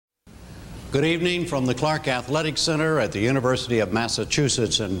Good evening from the Clark Athletic Center at the University of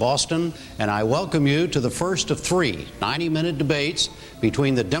Massachusetts in Boston, and I welcome you to the first of three 90-minute debates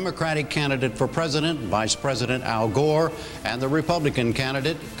between the Democratic candidate for president, Vice President Al Gore, and the Republican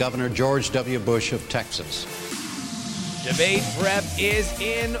candidate, Governor George W. Bush of Texas. Debate prep is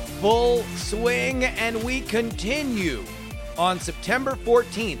in full swing, and we continue on September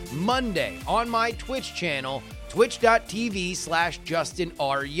 14th, Monday, on my Twitch channel, twitch.tv/Justin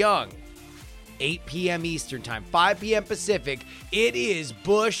R. Young. 8 p.m. Eastern Time, 5 p.m. Pacific. It is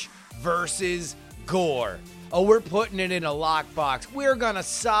Bush versus Gore. Oh, we're putting it in a lockbox. We're going to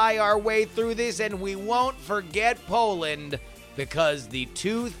sigh our way through this, and we won't forget Poland, because the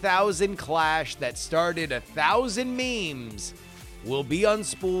 2000 clash that started 1,000 memes will be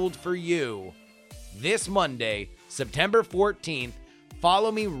unspooled for you this Monday, September 14th.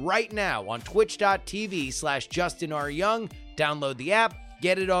 Follow me right now on twitch.tv/Justin R. Young. Download the app,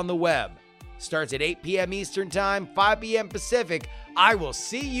 get it on the web. Starts at 8 p.m. Eastern Time, 5 p.m. Pacific. I will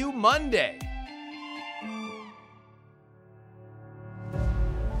see you Monday.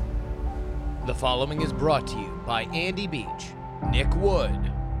 The following is brought to you by Andy Beach, Nick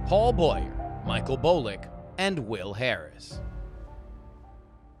Wood, Paul Boyer, Michael Bolick, and Will Harris.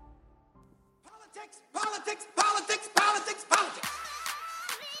 Politics, politics, politics, politics, politics.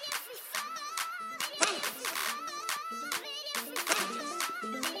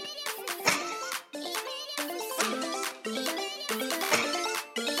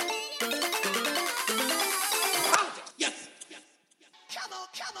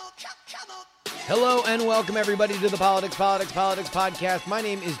 Hello and welcome everybody to the Politics Podcast. My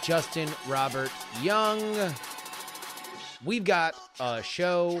name is Justin Robert Young. We've got a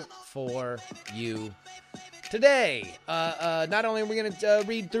show for you today. Not only are we going to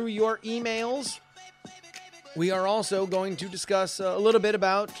read through your emails, we are also going to discuss a little bit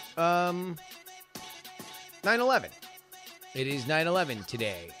about 9/11. It is 9/11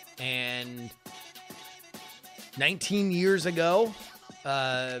 today, and 19 years ago,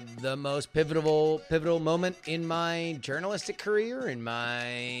 the most pivotal moment in my journalistic career, in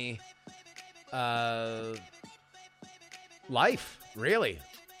my life, really,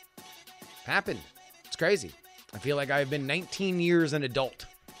 happened. It's crazy. I feel like I've been 19 years an adult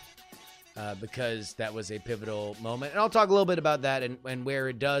because that was a pivotal moment. And I'll talk a little bit about that and where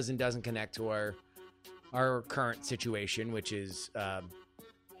it does and doesn't connect to our current situation, which is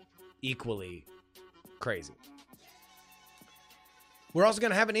equally crazy. We're also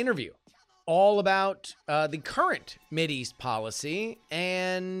going to have an interview all about the current Mideast policy,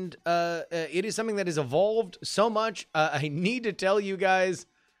 and it is something that has evolved so much. I need to tell you guys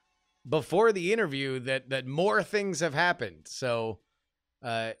before the interview that more things have happened. So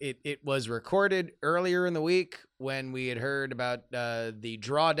it was recorded earlier in the week when we had heard about the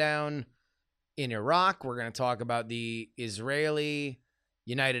drawdown in Iraq. We're going to talk about the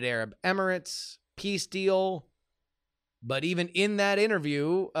Israeli-United Arab Emirates peace deal. But even in that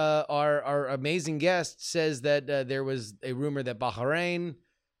interview, our amazing guest says that there was a rumor that Bahrain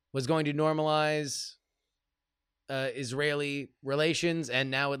was going to normalize Israeli relations,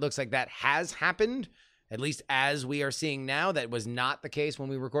 and now it looks like that has happened, at least as we are seeing now. That was not the case when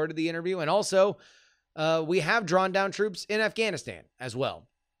we recorded the interview. And also, we have drawn down troops in Afghanistan as well.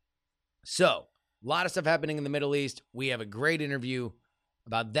 So, a lot of stuff happening in the Middle East. We have a great interview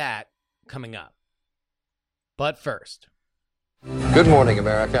about that coming up. But first. Good morning,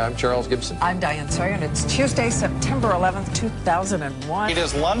 America. I'm Charles Gibson. I'm Diane Sawyer, and it's Tuesday, September 11th, 2001. It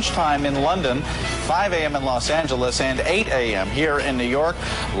is lunchtime in London, 5 a.m. in Los Angeles, and 8 a.m. here in New York,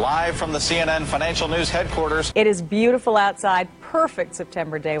 live from the CNN Financial News headquarters. It is beautiful outside, perfect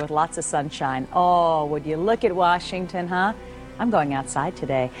September day with lots of sunshine. Oh, would you look at Washington, huh? I'm going outside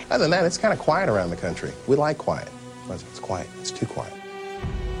today. Other than that, it's kind of quiet around the country. We like quiet. It's quiet. It's too quiet.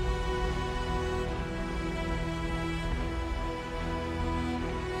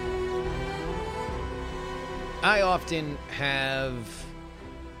 I often have,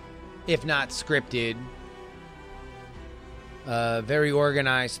 if not scripted, very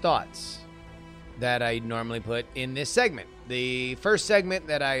organized thoughts that I normally put in this segment. The first segment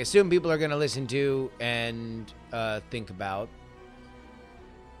that I assume people are going to listen to and think about.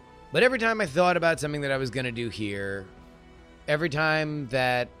 But every time I thought about something that I was going to do here, every time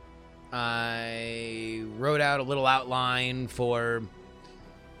that I wrote out a little outline for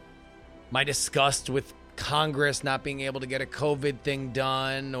my disgust with Congress not being able to get a COVID thing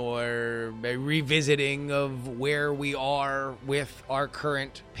done, or a revisiting of where we are with our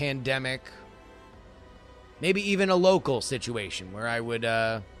current pandemic, maybe even a local situation where I would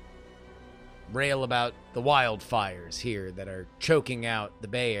rail about the wildfires here that are choking out the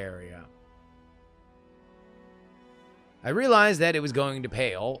Bay Area. I realized that it was going to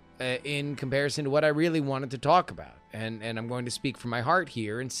pale in comparison to what I really wanted to talk about. And I'm going to speak from my heart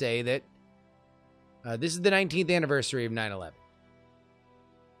here and say that this is the 19th anniversary of 9/11.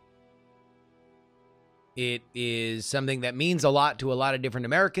 It is something that means a lot to a lot of different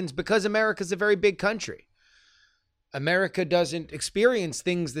Americans because America's a very big country. America doesn't experience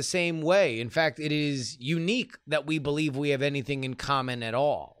things the same way. In fact, it is unique that we believe we have anything in common at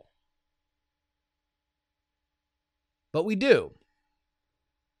all. But we do.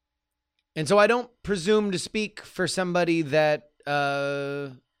 And so I don't presume to speak for somebody that,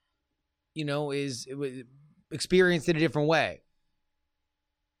 is experienced in a different way.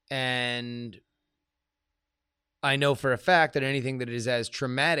 And I know for a fact that anything that is as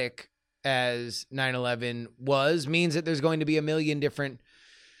traumatic as 9/11 was means that there's going to be a million different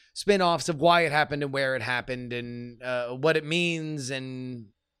spin-offs of why it happened and where it happened and what it means and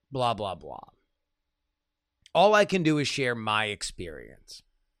blah, blah, blah. All I can do is share my experience.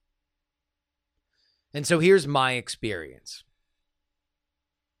 And so here's my experience.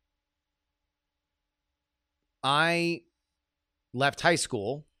 I left high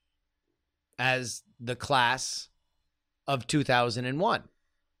school as the class of 2001.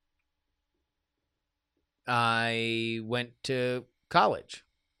 I went to college.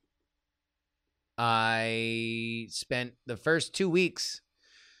 I spent the first 2 weeks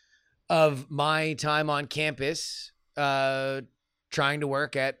of my time on campus trying to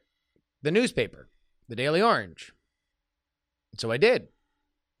work at the newspaper, the Daily Orange. So I did.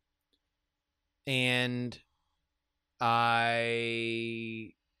 And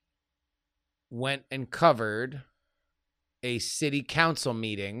I went and covered a city council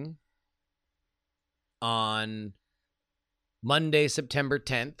meeting on Monday, September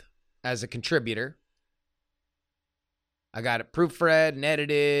 10th as a contributor. I got it proofread and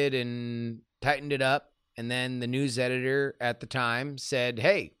edited and tightened it up. And then the news editor at the time said,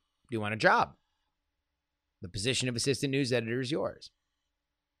 "Hey, do you want a job? The position of assistant news editor is yours."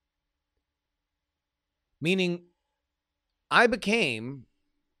 Meaning I became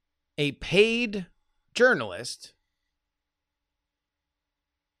a paid journalist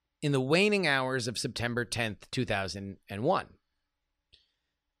in the waning hours of September 10th, 2001.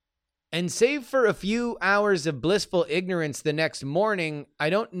 And save for a few hours of blissful ignorance the next morning, I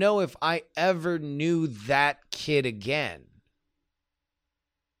don't know if I ever knew that kid again.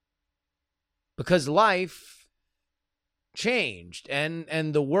 Because life changed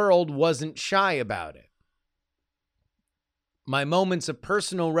and the world wasn't shy about it. My moments of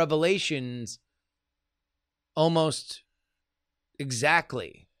personal revelations almost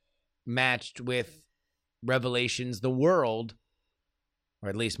exactly matched with revelations the world, or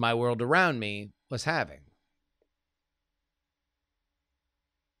at least my world around me, was having.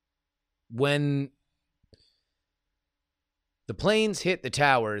 When the planes hit the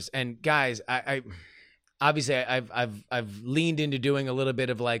towers, and guys, I obviously I've leaned into doing a little bit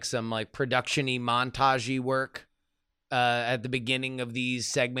of like some like production-y montage-y work at the beginning of these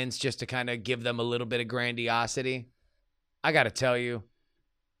segments just to kind of give them a little bit of grandiosity. I got to tell you,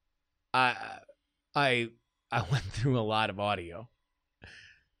 I went through a lot of audio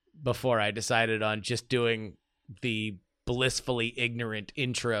before I decided on just doing the blissfully ignorant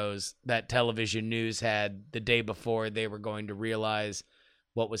intros that television news had the day before they were going to realize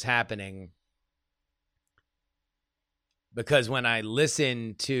what was happening. Because when I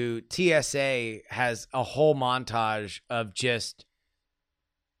listen to TSA has a whole montage of just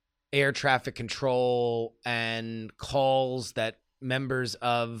air traffic control and calls that members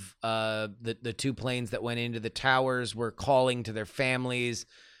of the two planes that went into the towers were calling to their families,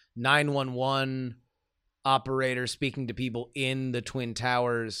 911 operators speaking to people in the Twin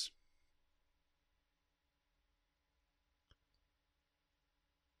Towers.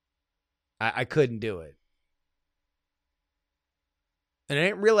 I couldn't do it. And I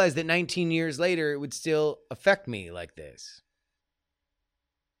didn't realize that 19 years later, it would still affect me like this.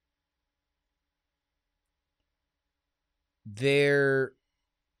 There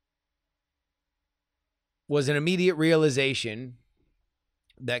was an immediate realization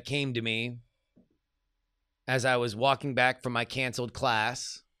that came to me as I was walking back from my canceled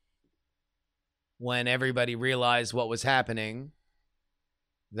class when everybody realized what was happening,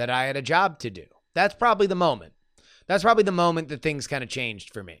 that I had a job to do. That's probably the moment. That's probably the moment that things kind of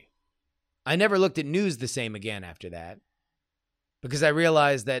changed for me. I never looked at news the same again after that because I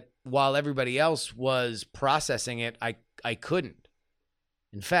realized that while everybody else was processing it, I couldn't.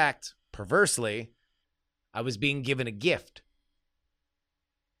 In fact, perversely, I was being given a gift.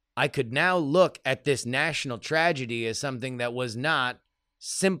 I could now look at this national tragedy as something that was not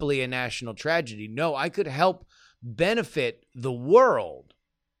simply a national tragedy. No, I could help benefit the world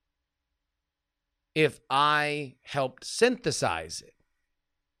if I helped synthesize it,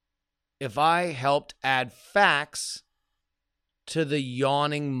 if I helped add facts to the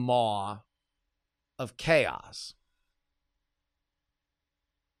yawning maw of chaos.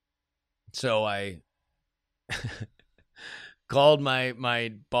 So I called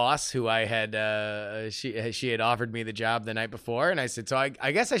my boss, who I had she had offered me the job the night before, and I said, so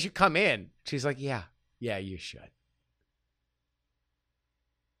I guess I should come in. She's like, yeah, you should.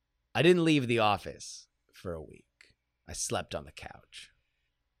 I didn't leave the office for a week. I slept on the couch.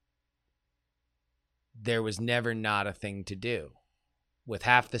 There was never not a thing to do. With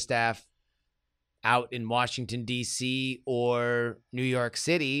half the staff out in Washington, D.C. or New York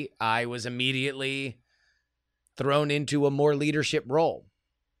City, I was immediately thrown into a more leadership role.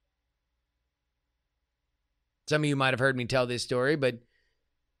 Some of you might have heard me tell this story, but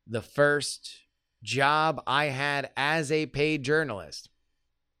the first job I had as a paid journalist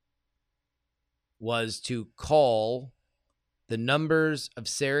was to call the numbers of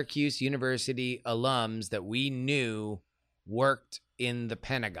Syracuse University alums that we knew worked in the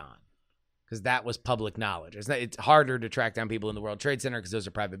Pentagon, because that was public knowledge. It's harder to track down people in the World Trade Center because those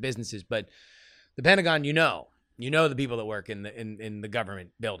are private businesses, but the Pentagon, you know the people that work in the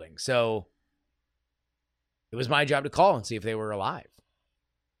government building. So it was my job to call and see if they were alive.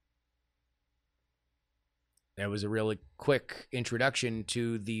 There was a really quick introduction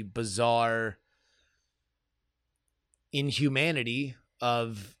to the bizarre inhumanity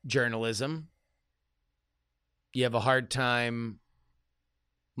of journalism. You have a hard time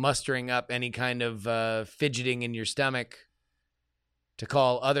mustering up any kind of fidgeting in your stomach to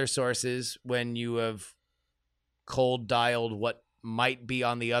call other sources when you have cold dialed what might be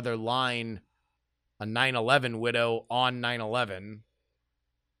on the other line, a 9/11 widow on 9/11.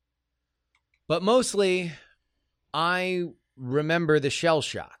 But mostly, I remember the shell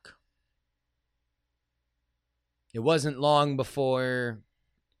shock. It wasn't long before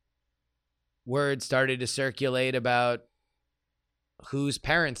word started to circulate about whose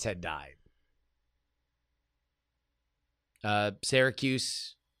parents had died.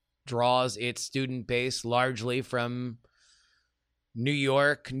 Syracuse draws its student base largely from New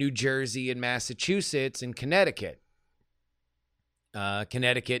York, New Jersey, and Massachusetts, and Connecticut.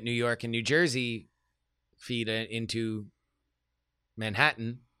 Connecticut, New York, and New Jersey feed into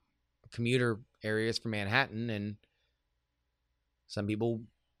Manhattan, commuter areas for Manhattan, and some people,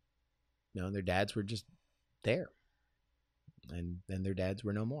 their dads were just there, and then their dads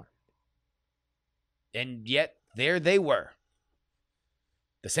were no more. And yet, there they were.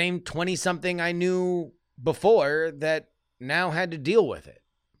 The same 20-something I knew before that now had to deal with it.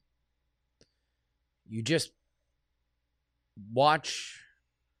 You just watch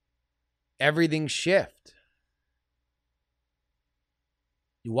everything shift.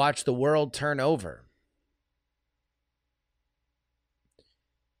 You watch the world turn over.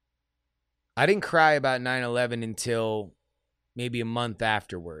 I didn't cry about 9/11 until maybe a month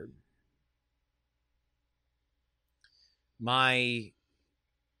afterward. My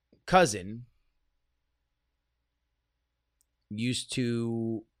cousin used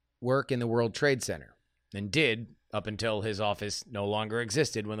to work in the World Trade Center, and did up until his office no longer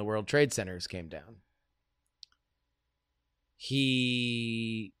existed when the World Trade Centers came down.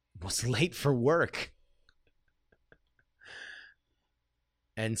 He was late for work.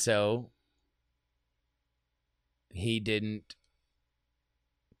 And so he didn't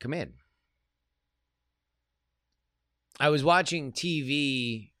come in. I was watching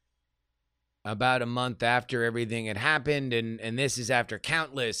TV about a month after everything had happened, and this is after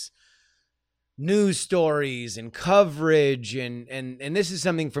countless news stories and coverage, and this is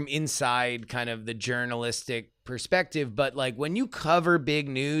something from inside kind of the journalistic perspective, but like when you cover big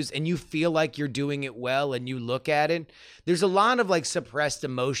news and you feel like you're doing it well and you look at it, there's a lot of like suppressed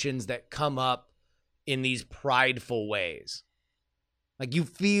emotions that come up in these prideful ways. Like you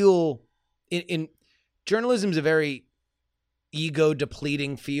feel in journalism is a very ego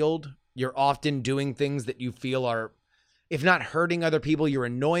depleting field. You're often doing things that you feel are, if not hurting other people, you're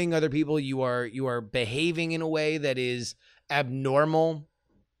annoying other people. You are behaving in a way that is abnormal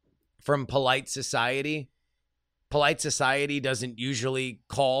from polite society. Polite society doesn't usually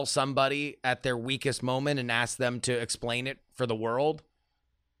call somebody at their weakest moment and ask them to explain it for the world.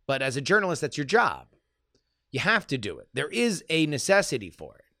 But as a journalist, that's your job. You have to do it. There is a necessity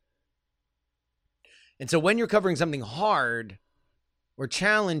for it. And so when you're covering something hard or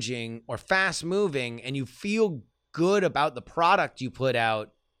challenging or fast moving and you feel good about the product you put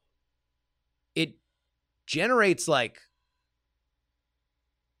out, it generates like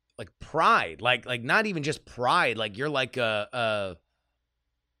pride, like not even just pride, like you're like you're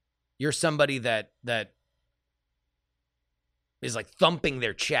somebody that is like thumping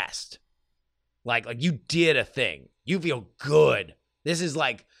their chest. Like you did a thing. You feel good. This is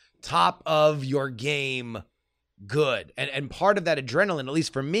like top of your game good. And part of that adrenaline, at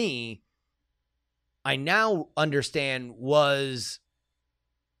least for me, I now understand was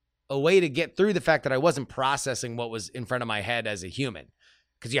a way to get through the fact that I wasn't processing what was in front of my head as a human.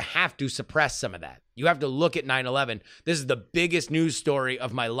 Because you have to suppress some of that. You have to look at 9/11. This is the biggest news story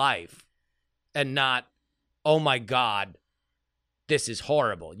of my life. And not, oh my God, this is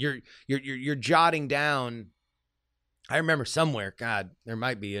horrible. You're jotting down. I remember somewhere, God, there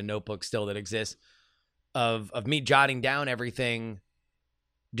might be a notebook still that exists of me jotting down everything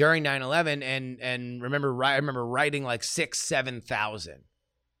during 9/11 and I remember writing like 7,000.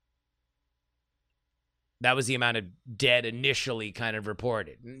 That was the amount of dead initially kind of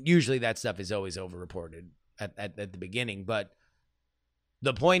reported. Usually that stuff is always over-reported at the beginning. But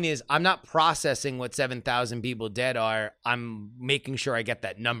the point is, I'm not processing what 7,000 people dead are. I'm making sure I get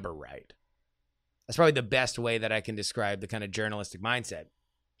that number right. That's probably the best way that I can describe the kind of journalistic mindset.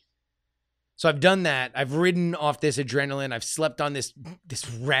 So I've done that. I've ridden off this adrenaline. I've slept on this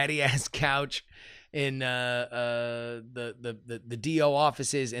ratty-ass couch in the DO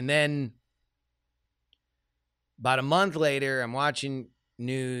offices. And then about a month later, I'm watching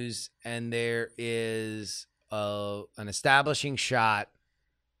news, and there is an establishing shot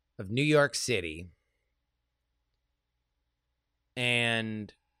of New York City.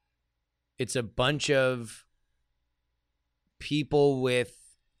 And it's a bunch of people with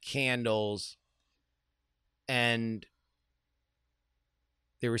candles, and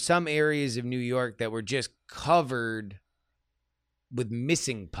there were some areas of New York that were just covered with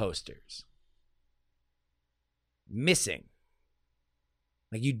missing posters. Missing.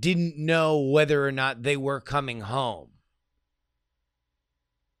 Like you didn't know whether or not they were coming home.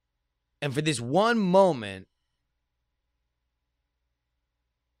 And for this one moment,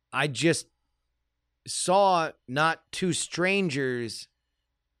 I just saw not two strangers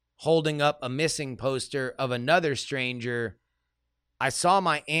holding up a missing poster of another stranger. I saw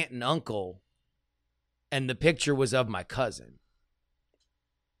my aunt and uncle, and the picture was of my cousin.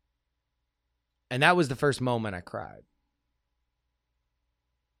 And that was the first moment I cried.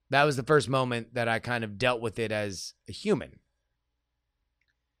 That was the first moment that I kind of dealt with it as a human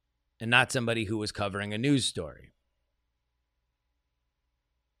and not somebody who was covering a news story.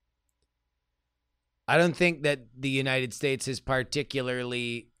 I don't think that the United States is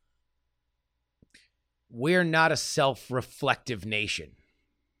particularly... We're not a self-reflective nation.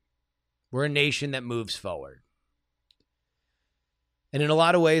 We're a nation that moves forward. And in a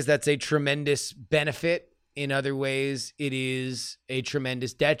lot of ways, that's a tremendous benefit. In other ways, it is a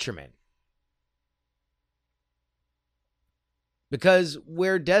tremendous detriment. Because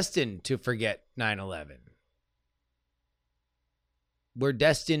we're destined to forget 9/11. We're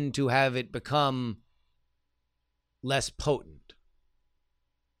destined to have it become less potent.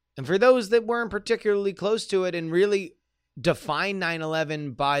 And for those that weren't particularly close to it and really define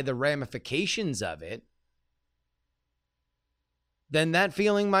 9/11 by the ramifications of it, then that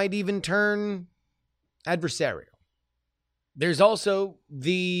feeling might even turn adversarial. There's also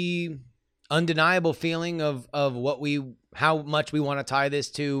the undeniable feeling of how much we want to tie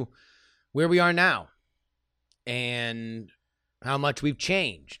this to where we are now and how much we've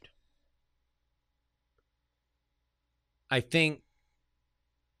changed. I think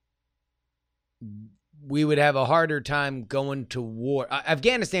we would have a harder time going to war.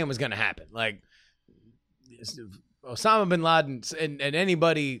 Afghanistan was going to happen. Like Osama bin Laden and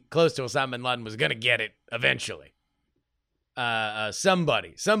anybody close to Osama bin Laden was going to get it eventually.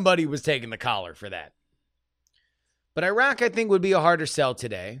 Somebody was taking the collar for that. But Iraq, I think, would be a harder sell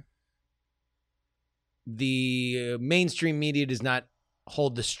today. The mainstream media does not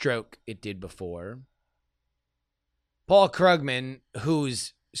hold the stroke it did before. Paul Krugman,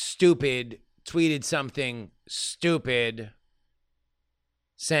 who's stupid, tweeted something stupid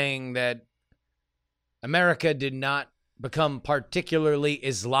saying that America did not become particularly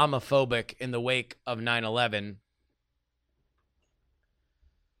Islamophobic in the wake of 9/11.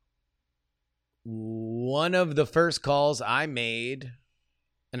 One of the first calls I made,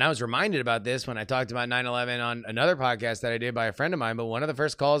 and I was reminded about this when I talked about 9/11 on another podcast that I did by a friend of mine, but one of the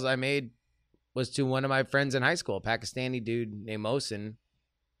first calls I made was to one of my friends in high school, a Pakistani dude named Mohsin.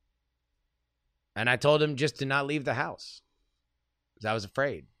 And I told him just to not leave the house because I was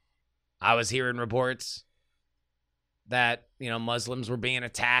afraid. I was hearing reports that, Muslims were being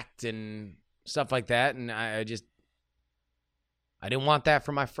attacked and stuff like that. And I didn't want that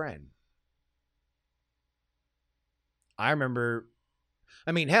for my friend. I remember,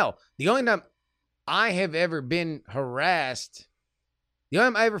 hell, the only time I have ever been harassed, the only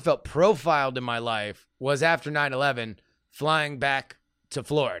time I ever felt profiled in my life was after 9/11, flying back to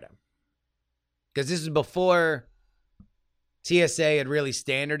Florida. Because this is before TSA had really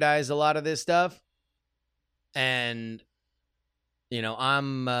standardized a lot of this stuff. And,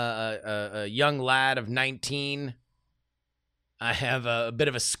 I'm a young lad of 19. I have a bit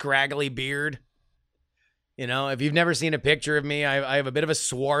of a scraggly beard. If you've never seen a picture of me, I have a bit of a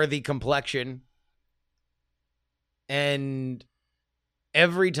swarthy complexion. And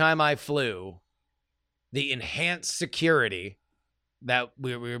every time I flew, the enhanced security that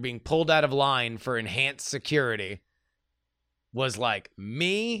we were being pulled out of line for enhanced security was like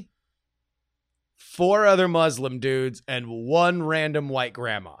me, 4 other Muslim dudes, and 1 random white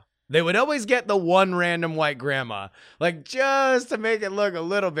grandma. They would always get the 1 random white grandma, like just to make it look a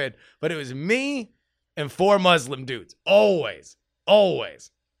little bit. But it was me and 4 Muslim dudes. Always.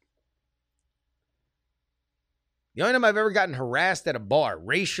 Always. The only time I've ever gotten harassed at a bar,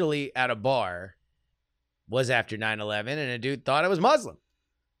 racially at a bar, was after 9/11, and a dude thought I was Muslim.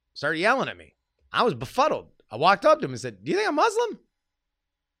 Started yelling at me. I was befuddled. I walked up to him and said, "Do you think I'm Muslim?" And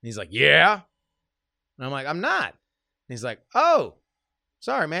he's like, "Yeah." And I'm like, "I'm not." And he's like, "Oh,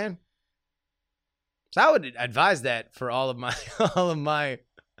 sorry, man." So I would advise that for all of my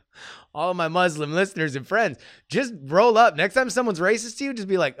Muslim listeners and friends. Just roll up. Next time someone's racist to you, just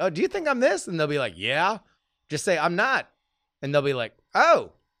be like, "Oh, do you think I'm this?" And they'll be like, "Yeah." Just say, "I'm not." And they'll be like,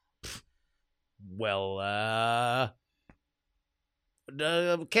 "Oh, well,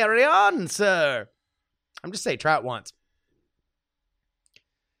 carry on, sir." I'm just saying, try it once.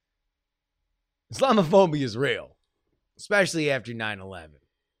 Islamophobia is real, especially after 9/11.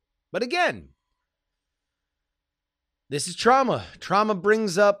 But again, this is trauma. Trauma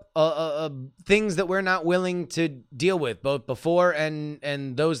brings up things that we're not willing to deal with, both before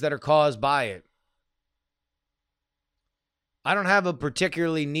and those that are caused by it. I don't have a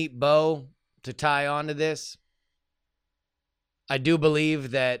particularly neat bow to tie onto this. I do believe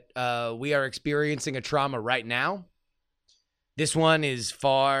that we are experiencing a trauma right now. This one is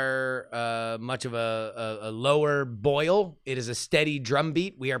far much of a lower boil. It is a steady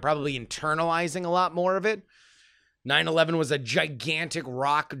drumbeat. We are probably internalizing a lot more of it. 9/11 was a gigantic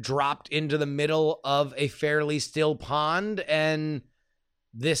rock dropped into the middle of a fairly still pond, and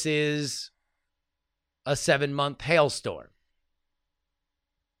this is a 7-month hailstorm.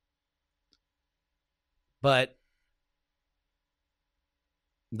 But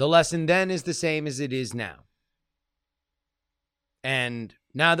the lesson then is the same as it is now. And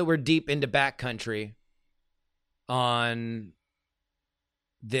now that we're deep into backcountry on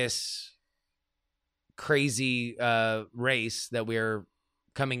this crazy race that we're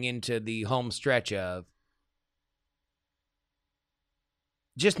coming into the home stretch of,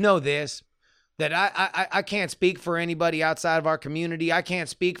 just know this, that I can't speak for anybody outside of our community. I can't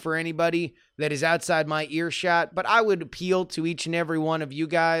speak for anybody that is outside my earshot, but I would appeal to each and every one of you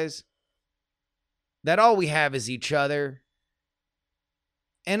guys that all we have is each other.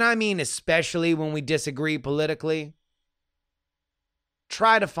 And I mean especially when we disagree politically.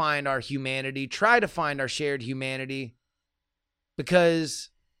 Try to find our humanity. Try to find our shared humanity.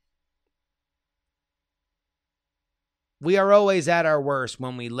 Because we are always at our worst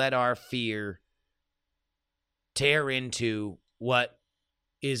when we let our fear tear into what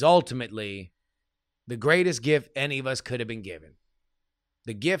is ultimately the greatest gift any of us could have been given.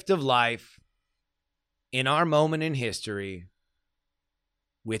 The gift of life in our moment in history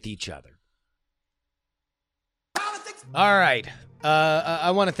with each other. All right.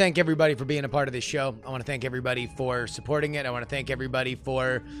 I want to thank everybody for being a part of this show. I want to thank everybody for supporting it. I want to thank everybody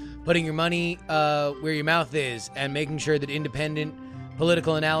for putting your money where your mouth is and making sure that independent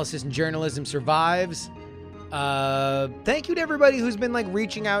political analysis and journalism survives. Thank you to everybody who's been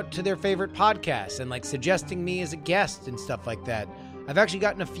reaching out to their favorite podcasts and suggesting me as a guest and stuff like that. I've actually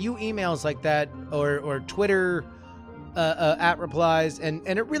gotten a few emails like that or Twitter at replies, and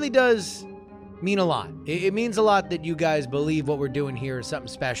it really does mean a lot. It means a lot that you guys believe what we're doing here is something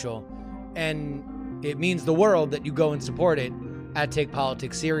special, and it means the world that you go and support it at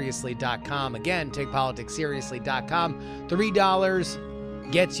TakePoliticsSeriously.com. Again, TakePoliticsSeriously.com.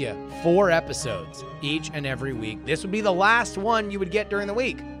 $3 gets you 4 episodes each and every week. This would be the last one you would get during the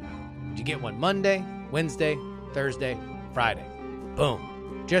week. You get one Monday, Wednesday, Thursday, Friday.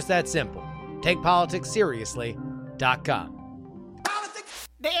 Boom. Just that simple. TakePoliticsSeriously.com.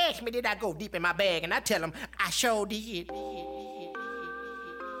 They ask me, did I go deep in my bag? And I tell them, I sure did.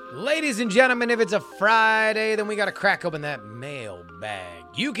 Ladies and gentlemen, if it's a Friday, then we got to crack open that mailbag.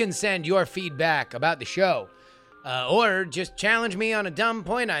 You can send your feedback about the show, or just challenge me on a dumb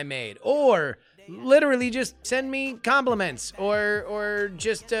point I made, or literally just send me compliments, or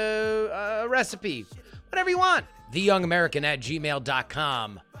just a recipe, whatever you want.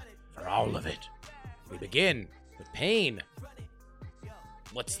 TheYoungAmerican@gmail.com for all of it. We begin with pain.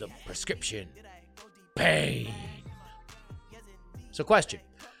 What's the prescription? Pain. So, question.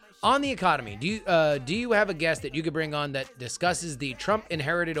 On the economy, do you have a guest that you could bring on that discusses the Trump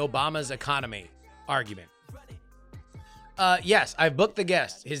inherited Obama's economy argument? Yes, I've booked the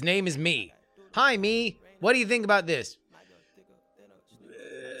guest. His name is Me. Hi, Me. What do you think about this?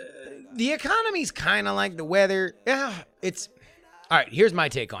 The economy's kind of like the weather. Yeah, it's... All right, here's my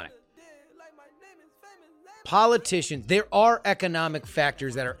take on it. Politicians, there are economic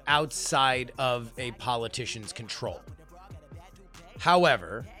factors that are outside of a politician's control.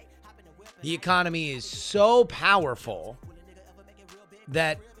 However, the economy is so powerful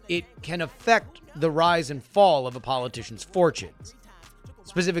that it can affect the rise and fall of a politician's fortunes,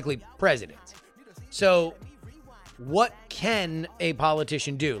 specifically presidents. So what can a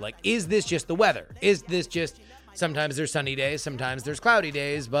politician do? Like, is this just the weather? Is this just sometimes there's sunny days, sometimes there's cloudy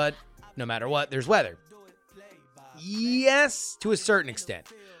days, but no matter what, there's weather? Yes, to a certain extent.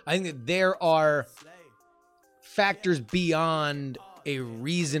 I think that there are factors beyond a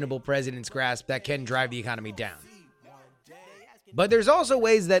reasonable president's grasp that can drive the economy down. But there's also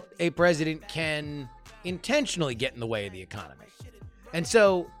ways that a president can intentionally get in the way of the economy. And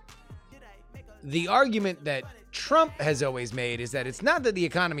so the argument that Trump has always made is that it's not that the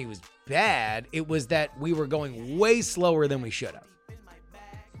economy was bad, it was that we were going way slower than we should have.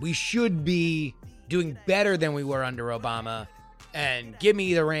 We should be doing better than we were under Obama, and give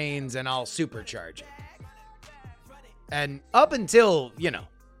me the reins and I'll supercharge it. And up until,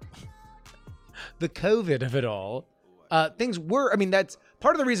 the COVID of it all, things were, that's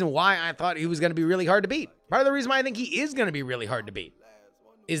part of the reason why I thought he was going to be really hard to beat. Part of the reason why I think he is going to be really hard to beat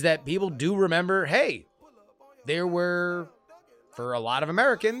is that people do remember, hey, there were, for a lot of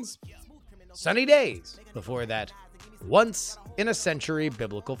Americans, sunny days before that once in a century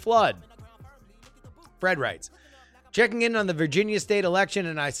biblical flood. Fred writes, checking in on the Virginia state election,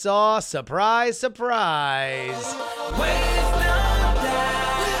 and I saw, surprise, surprise,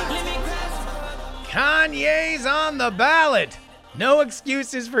 Kanye's on the ballot. No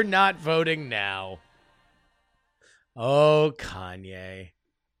excuses for not voting now. Oh, Kanye.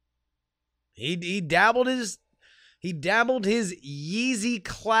 He dabbled his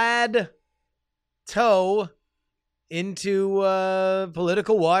Yeezy-clad toe into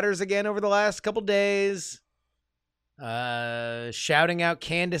political waters again over the last couple days. Shouting out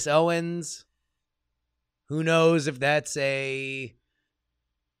Candace Owens. Who knows if that's a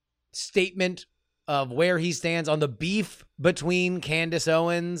statement of where he stands on the beef between Candace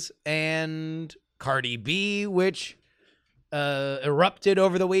Owens and Cardi B, which erupted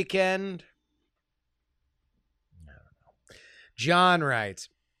over the weekend. I don't know. John writes,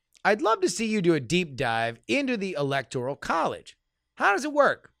 I'd love to see you do a deep dive into the Electoral College. How does it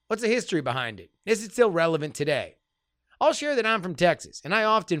work? What's the history behind it? Is it still relevant today? I'll share that I'm from Texas, and I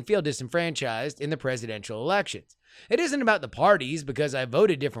often feel disenfranchised in the presidential elections. It isn't about the parties because I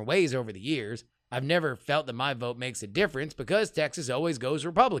voted different ways over the years. I've never felt that my vote makes a difference because Texas always goes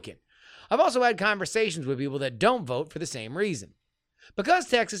Republican. I've also had conversations with people that don't vote for the same reason. Because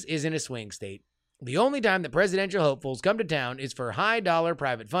Texas isn't a swing state, the only time that presidential hopefuls come to town is for high-dollar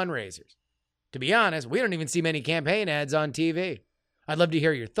private fundraisers. To be honest, we don't even see many campaign ads on TV. I'd love to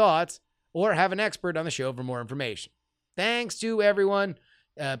hear your thoughts or have an expert on the show for more information. Thanks to everyone.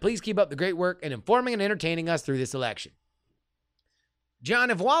 Please keep up the great work in informing and entertaining us through this election. John,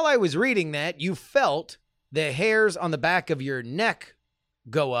 if while I was reading that you felt the hairs on the back of your neck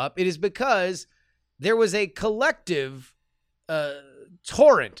go up, it is because there was a collective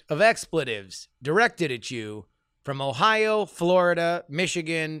torrent of expletives directed at you from Ohio, Florida,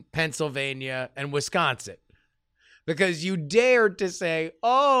 Michigan, Pennsylvania, and Wisconsin. Because you dared to say,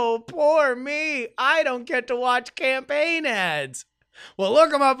 oh, poor me, I don't get to watch campaign ads. Well, look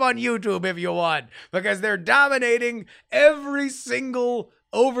them up on YouTube if you want, because they're dominating every single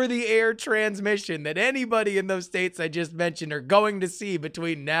over-the-air transmission that anybody in those states I just mentioned are going to see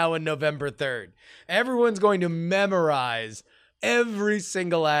between now and November 3rd. Everyone's going to memorize every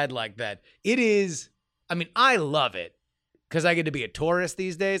single ad like that. It is, I love it because I get to be a tourist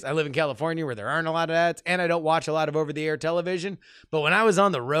these days. I live in California where there aren't a lot of ads, and I don't watch a lot of over-the-air television. But when I was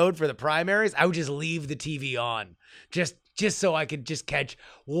on the road for the primaries, I would just leave the TV on, just so I could just catch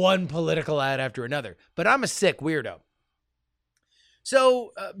one political ad after another. But I'm a sick weirdo.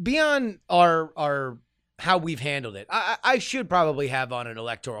 So beyond our how we've handled it, I should probably have on an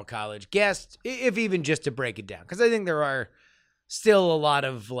Electoral College guest, if even just to break it down, because I think there are still a lot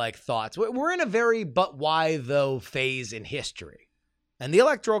of like thoughts. We're in a very but why though phase in history, and the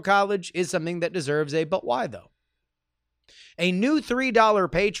Electoral College is something that deserves a but why though. A new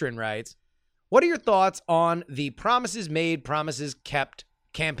 $3 patron writes, what are your thoughts on the promises made, promises kept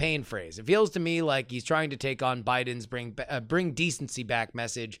campaign phrase? It feels to me like he's trying to take on Biden's bring decency back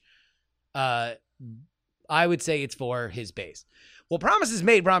message. I would say it's for his base. Well, promises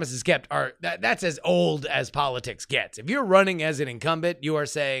made, promises kept that's as old as politics gets. If you're running as an incumbent, you are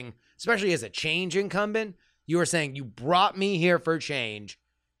saying, especially as a change incumbent, you are saying you brought me here for change.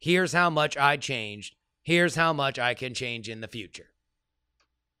 Here's how much I changed. Here's how much I can change in the future.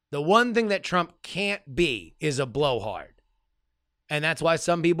 The one thing that Trump can't be is a blowhard. And that's why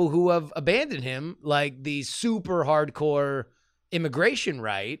some people who have abandoned him, like the super hardcore immigration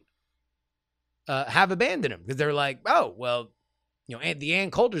right, have abandoned him because they're like, oh, well, you know, the Ann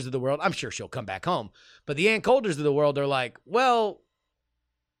Coulters of the world, I'm sure she'll come back home, but the Ann Coulters of the world are like, well,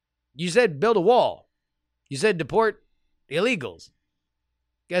 you said build a wall. You said deport illegals.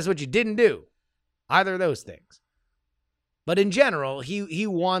 Guess what you didn't do? Either of those things. But in general, he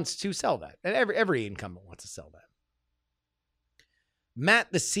wants to sell that. And every incumbent wants to sell that.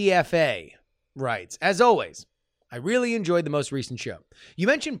 Matt the CFA writes, as always, I really enjoyed the most recent show. You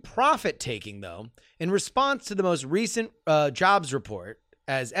mentioned profit taking, though, in response to the most recent jobs report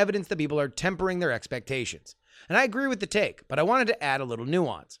as evidence that people are tempering their expectations. And I agree with the take, but I wanted to add a little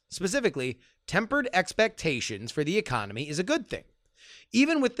nuance. Specifically, tempered expectations for the economy is a good thing.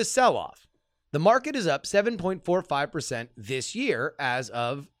 Even with the sell-off, the market is up 7.45% this year as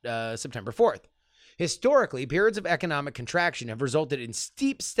of September 4th. Historically, periods of economic contraction have resulted in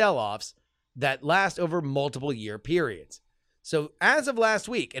steep sell-offs that last over multiple year periods. So as of last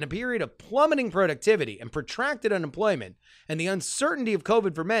week, in a period of plummeting productivity and protracted unemployment and the uncertainty of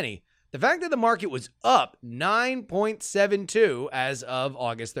COVID for many, the fact that the market was up 9.72 as of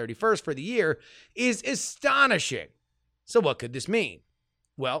August 31st for the year is astonishing. So what could this mean?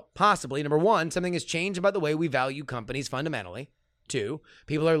 Well, possibly, number one, something has changed about the way we value companies fundamentally. Two,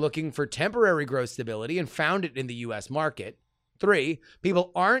 people are looking for temporary growth stability and found it in the U.S. market. Three,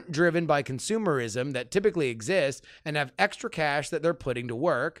 people aren't driven by consumerism that typically exists and have extra cash that they're putting to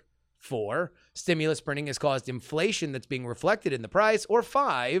work. Four, stimulus printing has caused inflation that's being reflected in the price. Or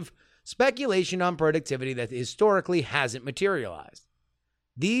five, speculation on productivity that historically hasn't materialized.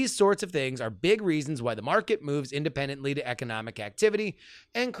 These sorts of things are big reasons why the market moves independently to economic activity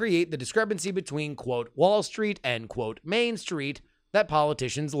and create the discrepancy between, quote, Wall Street and, quote, Main Street that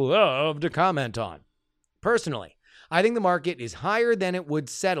politicians love to comment on. Personally, I think the market is higher than it would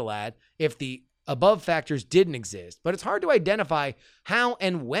settle at if the above factors didn't exist, but it's hard to identify how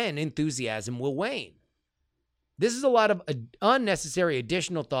and when enthusiasm will wane. This is a lot of unnecessary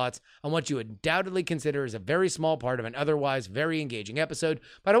additional thoughts on what you undoubtedly consider as a very small part of an otherwise very engaging episode,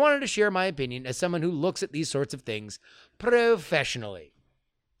 but I wanted to share my opinion as someone who looks at these sorts of things professionally.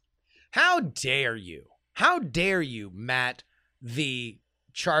 How dare you? How dare you, Matt, the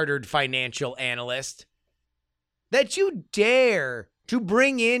chartered financial analyst, that you dare to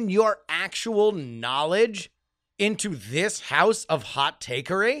bring in your actual knowledge into this house of hot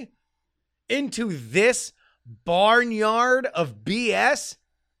takery? Into this barnyard of BS?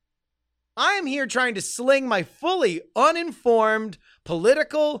 I am here trying to sling my fully uninformed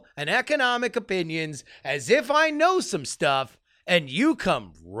political and economic opinions as if I know some stuff, and you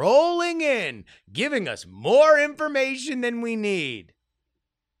come rolling in, giving us more information than we need.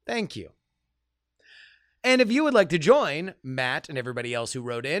 Thank you. And if you would like to join Matt and everybody else who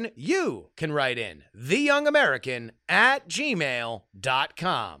wrote in, you can write in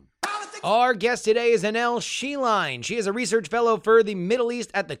theyoungamerican@gmail.com. Our guest today is Anel Sheline. She is a research fellow for the Middle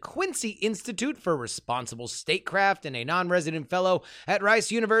East at the Quincy Institute for Responsible Statecraft and a non-resident fellow at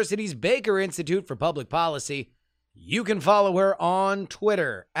Rice University's Baker Institute for Public Policy. You can follow her on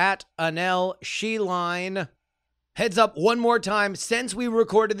Twitter at Anel Sheline. Heads up one more time, since we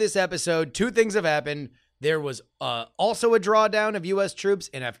recorded this episode, two things have happened. There was also a drawdown of U.S. troops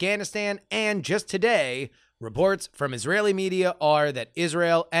in Afghanistan, and just today, reports from Israeli media are that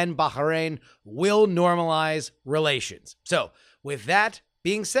Israel and Bahrain will normalize relations. So, with that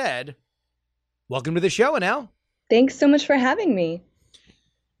being said, welcome to the show, Anel. Thanks so much for having me.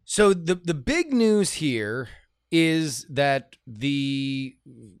 So, the big news here is that the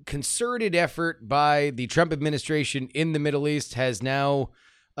concerted effort by the Trump administration in the Middle East has now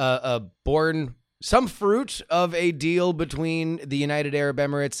borne some fruit of a deal between the United Arab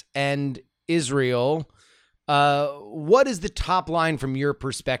Emirates and Israel. What is the top line from your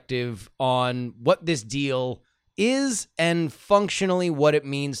perspective on what this deal is and functionally what it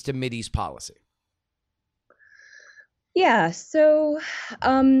means to Mideast policy? Yeah, so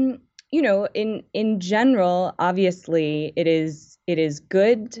in general, obviously it is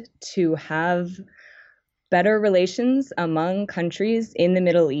good to have better relations among countries in the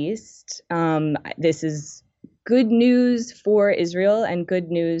Middle East. This is good news for Israel and good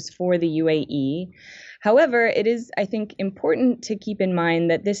news for the UAE. However, it is, I think, important to keep in mind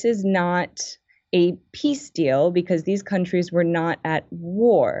that this is not a peace deal because these countries were not at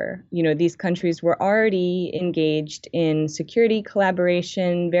war. These countries were already engaged in security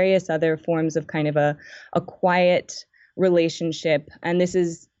collaboration, various other forms of kind of a quiet relationship. And this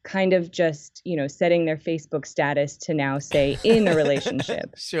is kind of just, setting their Facebook status to now say in a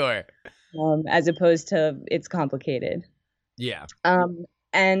relationship. Sure. As opposed to it's complicated. Yeah.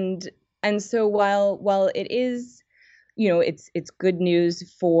 And so while it is, it's good news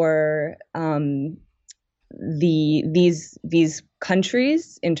for these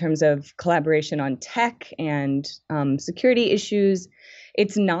countries in terms of collaboration on tech and security issues.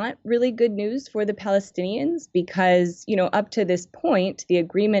 It's not really good news for the Palestinians because, up to this point, the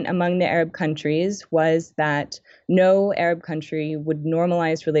agreement among the Arab countries was that no Arab country would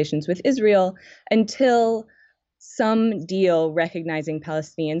normalize relations with Israel until some deal recognizing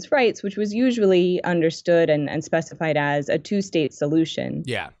Palestinians' rights, which was usually understood and specified as a two-state solution.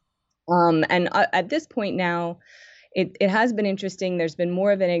 Yeah. And at this point now, it has been interesting. There's been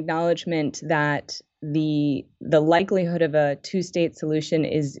more of an acknowledgement that the likelihood of a two-state solution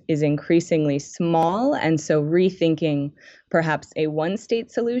is increasingly small, and so rethinking perhaps a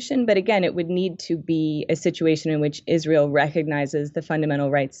one-state solution. But again, it would need to be a situation in which Israel recognizes the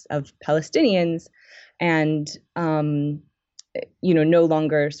fundamental rights of Palestinians and no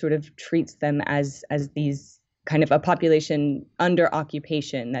longer sort of treats them as these kind of a population under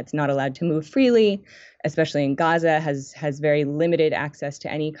occupation that's not allowed to move freely, especially in Gaza, has very limited access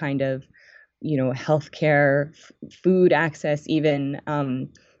to any kind of healthcare, food access, even.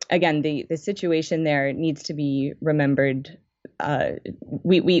 Again, the situation there needs to be remembered.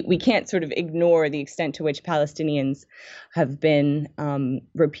 We can't sort of ignore the extent to which Palestinians have been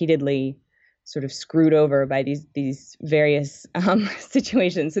repeatedly sort of screwed over by these various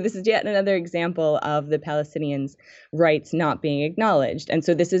situations. So this is yet another example of the Palestinians' rights not being acknowledged. And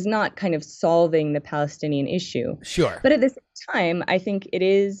so this is not kind of solving the Palestinian issue. Sure. But at the same time, I think it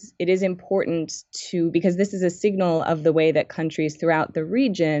is important because this is a signal of the way that countries throughout the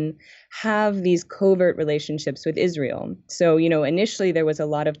region have these covert relationships with Israel. So, initially there was a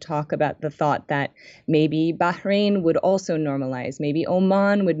lot of talk about the thought that maybe Bahrain would also normalize, maybe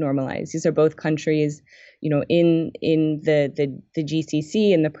Oman would normalize. These are both countries, in the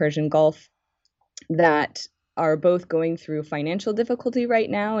GCC, in the Persian Gulf, that are both going through financial difficulty right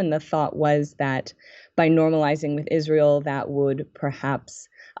now. And the thought was that by normalizing with Israel, that would perhaps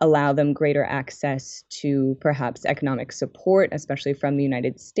allow them greater access to perhaps economic support, especially from the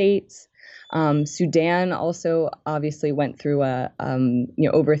United States. Sudan also obviously went through got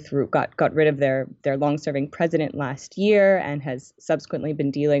rid of their long-serving president last year and has subsequently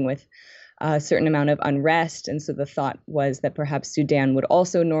been dealing with a certain amount of unrest. And so the thought was that perhaps Sudan would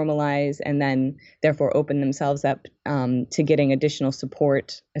also normalize and then therefore open themselves up to getting additional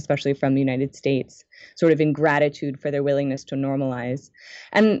support, especially from the United States, sort of in gratitude for their willingness to normalize.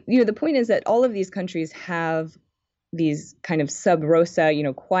 And, the point is that all of these countries have these kind of sub rosa,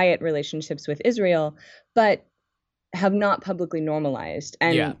 quiet relationships with Israel, but have not publicly normalized.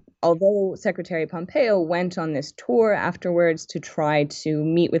 And although Secretary Pompeo went on this tour afterwards to try to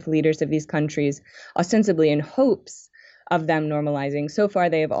meet with leaders of these countries, ostensibly in hopes of them normalizing, so far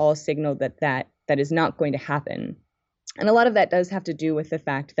they have all signaled that is not going to happen. And a lot of that does have to do with the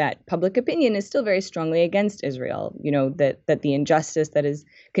fact that public opinion is still very strongly against Israel, that the injustice that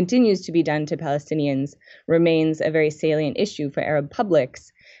continues to be done to Palestinians remains a very salient issue for Arab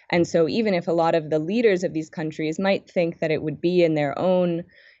publics. And so even if a lot of the leaders of these countries might think that it would be in their own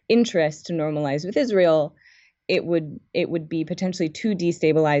interest to normalize with Israel, it would be potentially too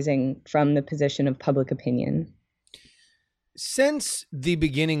destabilizing from the position of public opinion. Since the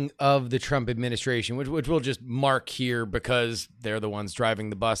beginning of the Trump administration, which we'll just mark here because they're the ones driving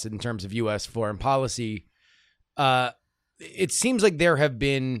the bus in terms of U.S. foreign policy, it seems like there have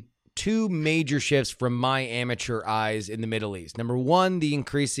been two major shifts from my amateur eyes in the Middle East. Number one, the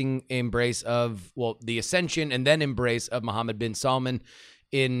increasing embrace of, the ascension and then embrace of Mohammed bin Salman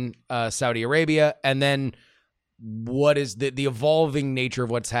in Saudi Arabia, and then what is the evolving nature of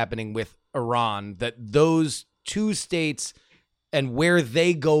what's happening with Iran, that those two states and where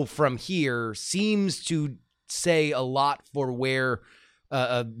they go from here seems to say a lot for where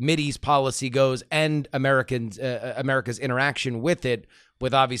Mideast policy goes and America's interaction with it,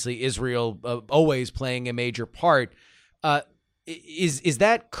 with obviously Israel always playing a major part. Is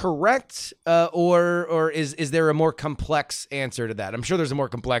that correct, or is there a more complex answer to that? I'm sure there's a more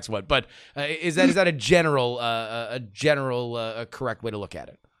complex one, but is that a general correct way to look at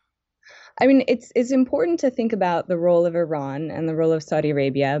it? I mean, it's important to think about the role of Iran and the role of Saudi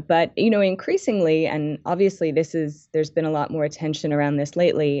Arabia, but increasingly, and obviously there's been a lot more attention around this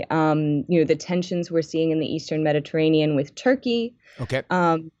lately. The tensions we're seeing in the Eastern Mediterranean with Turkey,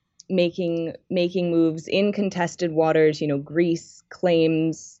 making moves in contested waters. Greece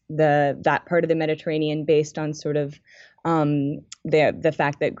claims that part of the Mediterranean based on sort of the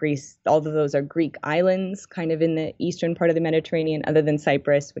fact that Greece, all of those are Greek islands kind of in the eastern part of the Mediterranean, other than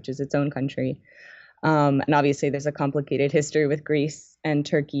Cyprus, which is its own country. And obviously there's a complicated history with Greece and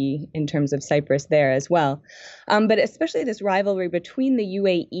Turkey in terms of Cyprus there as well. But especially this rivalry between the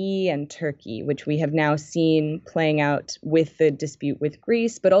UAE and Turkey, which we have now seen playing out with the dispute with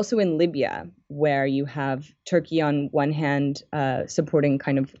Greece, but also in Libya, where you have Turkey on one hand supporting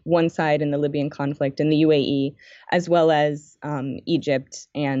kind of one side in the Libyan conflict, and the UAE, as well as Egypt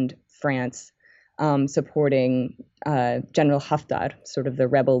and France supporting General Haftar, sort of the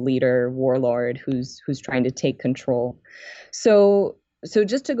rebel leader, warlord who's trying to take control. So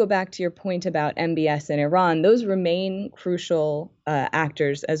just to go back to your point about MBS and Iran, those remain crucial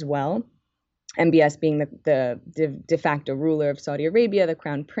actors as well. MBS being the de facto ruler of Saudi Arabia, the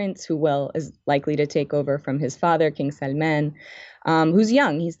crown prince, who is likely to take over from his father, King Salman, who's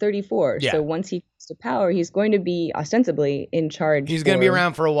young. He's 34. Yeah. So once he comes to power, he's going to be ostensibly in charge. He's going to be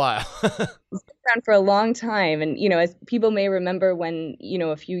around for a while. He's been around for a long time. And, as people may remember when,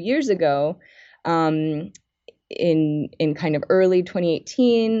 a few years ago, in kind of early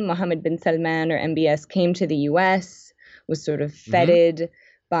 2018, Mohammed bin Salman, or MBS, came to the U.S., was sort of feted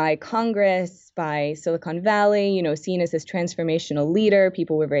by Congress, by Silicon Valley, seen as this transformational leader.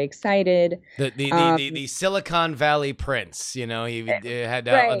 People were very excited. The Silicon Valley prince, he had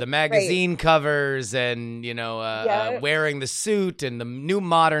the magazine covers and, wearing the suit and the new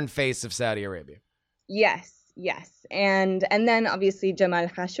modern face of Saudi Arabia. Yes. And then obviously Jamal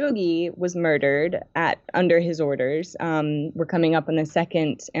Khashoggi was murdered under his orders. We're coming up on the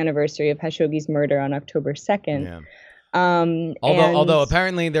second anniversary of Khashoggi's murder on October 2nd. Yeah. Although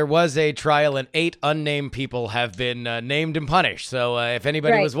apparently there was a trial and 8 unnamed people have been named and punished. So if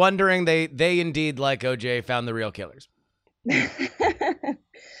anybody was wondering, they indeed, like OJ, found the real killers.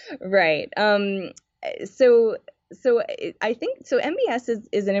 Right. So I think MBS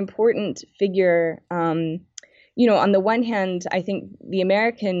is an important figure. On the one hand, I think the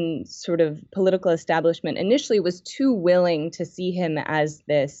American sort of political establishment initially was too willing to see him as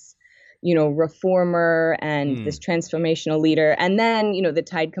this, reformer and this transformational leader. And then, the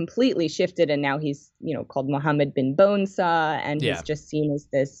tide completely shifted, and now he's, called Mohammed bin Bonsa, and he's just seen as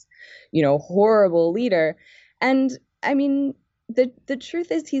this, horrible leader. And I mean, the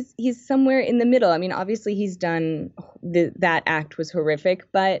truth is he's somewhere in the middle. I mean, obviously he's done that act was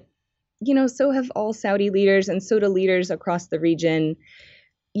horrific, but so have all Saudi leaders, and so do leaders across the region.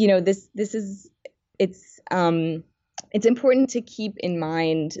 It's important to keep in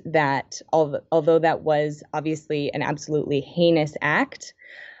mind that although that was obviously an absolutely heinous act,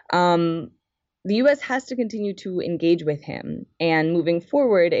 the U.S. has to continue to engage with him. And moving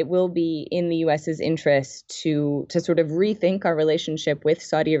forward, it will be in the U.S.'s interest to sort of rethink our relationship with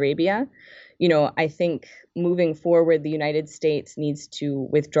Saudi Arabia. I think moving forward, the United States needs to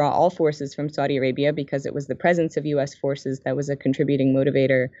withdraw all forces from Saudi Arabia, because it was the presence of U.S. forces that was a contributing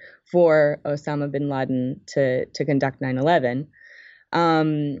motivator for Osama bin Laden to conduct 9/11.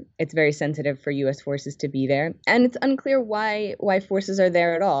 It's very sensitive for U.S. forces to be there, and it's unclear why forces are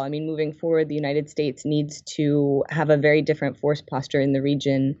there at all. I mean, moving forward, the United States needs to have a very different force posture in the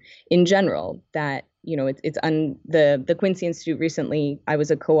region in general. That the Quincy Institute recently, I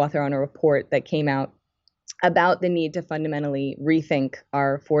was a co-author on a report that came out about the need to fundamentally rethink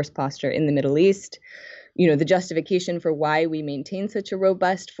our force posture in the Middle East. The justification for why we maintain such a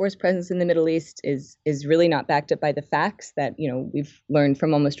robust force presence in the Middle East is really not backed up by the facts that, we've learned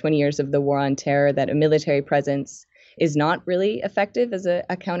from almost 20 years of the war on terror, that a military presence is not really effective as a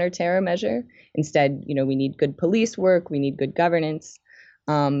counter-terror measure. Instead, we need good police work, we need good governance.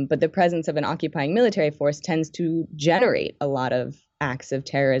 But the presence of an occupying military force tends to generate a lot of acts of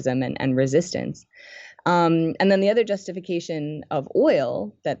terrorism and resistance. And then the other justification of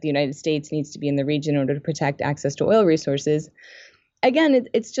oil, that the United States needs to be in the region in order to protect access to oil resources. Again,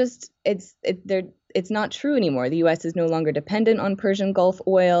 it's not true anymore. The U.S. is no longer dependent on Persian Gulf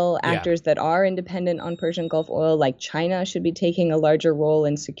oil. Actors that are independent on Persian Gulf oil, like China, should be taking a larger role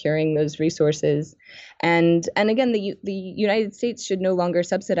in securing those resources. And again, the United States should no longer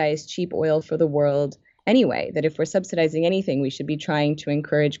subsidize cheap oil for the world anyway. That if we're subsidizing anything, we should be trying to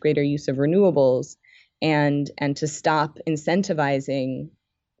encourage greater use of renewables and to stop incentivizing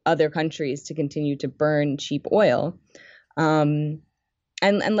other countries to continue to burn cheap oil.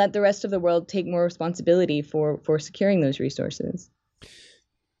 And let the rest of the world take more responsibility for securing those resources.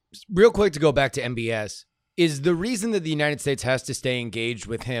 Real quick, to go back to MBS, is the reason that the United States has to stay engaged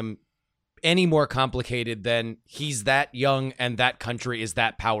with him any more complicated than he's that young and that country is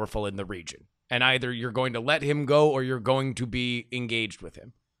that powerful in the region? And either you're going to let him go or you're going to be engaged with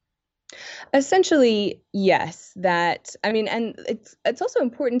him. Essentially, yes. And it's also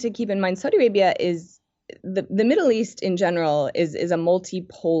important to keep in mind, Saudi Arabia is the Middle East in general is a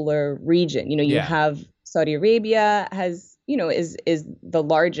multipolar region. You have Saudi Arabia is the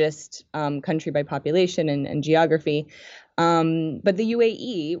largest country by population and geography. But the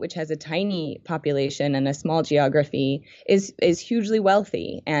UAE, which has a tiny population and a small geography, is hugely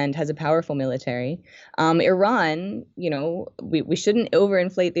wealthy and has a powerful military. Iran, we shouldn't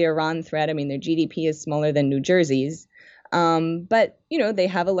overinflate the Iran threat. I mean, their GDP is smaller than New Jersey's. But they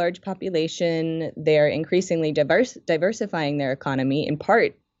have a large population. They're increasingly diversifying their economy, in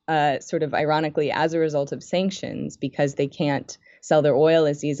part, sort of ironically, as a result of sanctions, because they can't sell their oil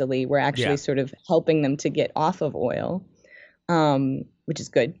as easily. We're actually sort of helping them to get off of oil, which is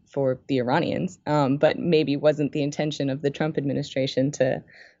good for the Iranians, but maybe wasn't the intention of the Trump administration to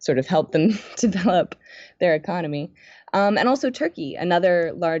sort of help them develop their economy. And also Turkey,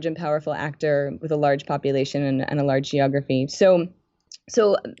 another large and powerful actor with a large population and a large geography. So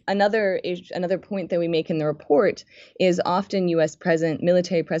another point that we make in the report is often U.S.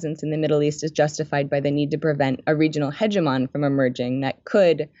 military presence in the Middle East is justified by the need to prevent a regional hegemon from emerging that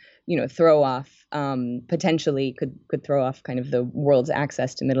could, throw off potentially could throw off kind of the world's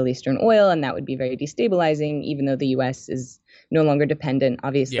access to Middle Eastern oil, and that would be very destabilizing. Even though the U.S. is no longer dependent,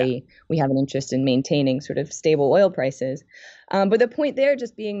 obviously, we have an interest in maintaining sort of stable oil prices. But the point there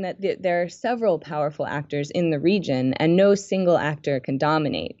just being that there are several powerful actors in the region, and no single actor can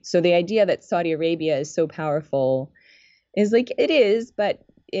dominate. So the idea that Saudi Arabia is so powerful is it is, but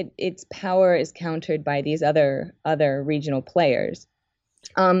its power is countered by these other regional players.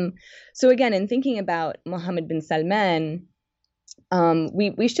 So again, in thinking about Mohammed bin Salman,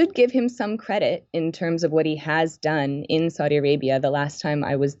 we should give him some credit in terms of what he has done in Saudi Arabia. The last time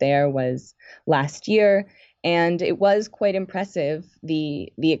I was there was last year, and it was quite impressive,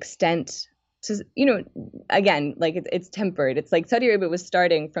 the extent to, again, it's tempered. It's like Saudi Arabia was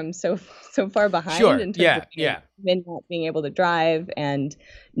starting from so far behind in terms of men not being able to drive and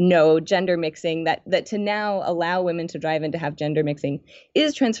no gender mixing, that to now allow women to drive and to have gender mixing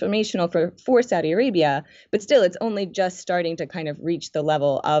is transformational for Saudi Arabia, but still it's only just starting to kind of reach the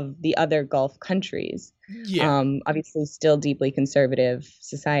level of the other Gulf countries. Obviously still deeply conservative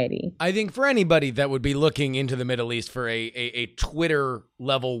society. I think for anybody that would be looking into the Middle East for a Twitter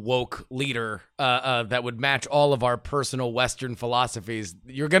level woke leader that would match all of our personal Western philosophies,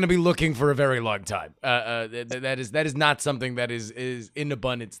 you're going to be looking for a very long time. That is not something that is in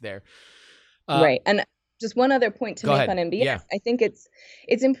abundance there. Right. And just one other point to make on MBS. Yeah. I think it's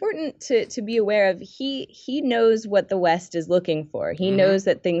important to be aware of. He knows what the West is looking for. He knows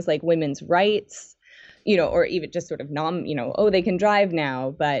that things like women's rights, or even just sort of they can drive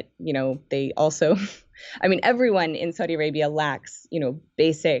now, but, they also, everyone in Saudi Arabia lacks,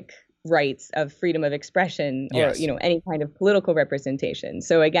 basic rights of freedom of expression or, any kind of political representation.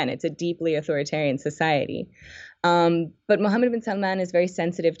 So again, it's a deeply authoritarian society. But Mohammed bin Salman is very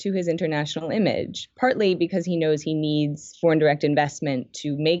sensitive to his international image, partly because he knows he needs foreign direct investment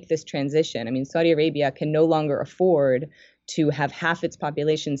to make this transition. Saudi Arabia can no longer afford to have half its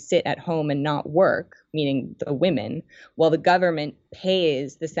population sit at home and not work, meaning the women, while the government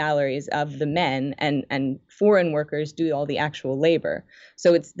pays the salaries of the men and foreign workers do all the actual labor.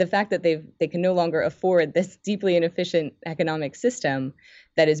 So it's the fact that they can no longer afford this deeply inefficient economic system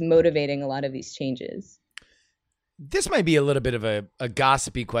that is motivating a lot of these changes. This might be a little bit of a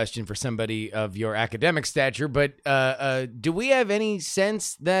gossipy question for somebody of your academic stature, but do we have any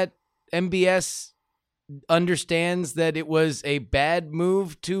sense that MBS understands that it was a bad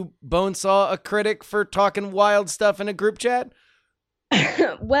move to bonesaw a critic for talking wild stuff in a group chat?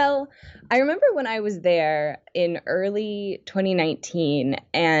 Well, I remember when I was there in early 2019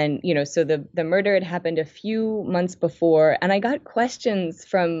 and, so the murder had happened a few months before, and I got questions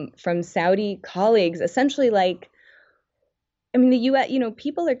from Saudi colleagues essentially like, I mean, the U.S.,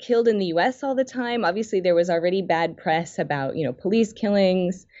 people are killed in the U.S. all the time. Obviously, there was already bad press about, police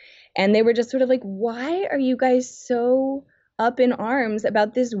killings. And they were just sort of like, why are you guys so up in arms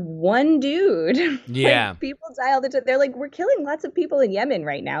about this one dude? Yeah. Like, people die all the time. They're like, we're killing lots of people in Yemen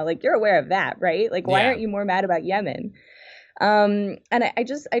right now. Like, you're aware of that, right? Like, why aren't you more mad about Yemen? And I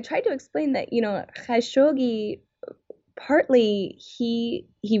tried to explain that, Khashoggi, partly he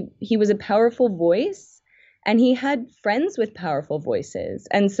was a powerful voice. And he had friends with powerful voices.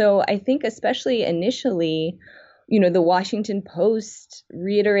 And so I think especially initially, the Washington Post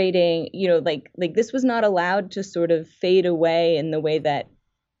reiterating, like this was not allowed to sort of fade away in the way that,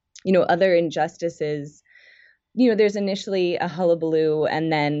 other injustices, there's initially a hullabaloo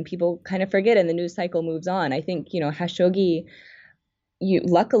and then people kind of forget and the news cycle moves on. I think, Khashoggi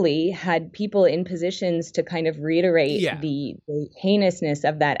luckily had people in positions to kind of reiterate the heinousness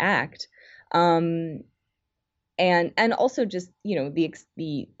of that act. And also just,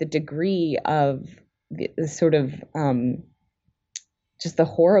 the degree of the sort of just the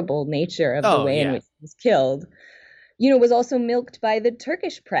horrible nature of the way in which he was killed, was also milked by the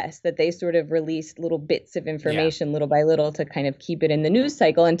Turkish press, that they sort of released little bits of information little by little to kind of keep it in the news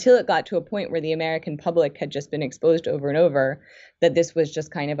cycle until it got to a point where the American public had just been exposed over and over that this was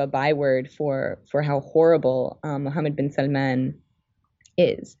just kind of a byword for how horrible Mohammed bin Salman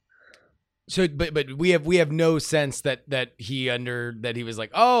is. So, but we have no sense that he was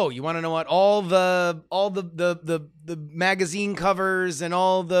like, oh, you want to know what, all the magazine covers and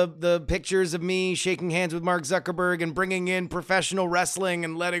all the pictures of me shaking hands with Mark Zuckerberg and bringing in professional wrestling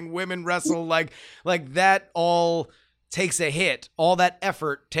and letting women wrestle, like that all takes a hit. All that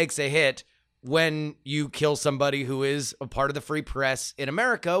effort takes a hit when you kill somebody who is a part of the free press in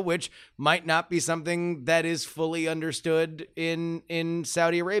America, which might not be something that is fully understood in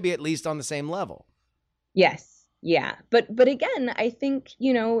Saudi Arabia, at least on the same level. Yes. Yeah. But again, I think,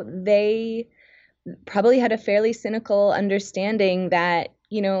 they probably had a fairly cynical understanding that,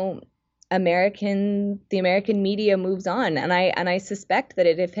 the American media moves on. And I suspect that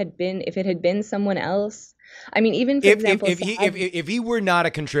if it had been someone else, I mean, even for example, if he were not a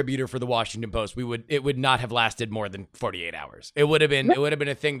contributor for the Washington Post, it would not have lasted more than 48 hours. It would have been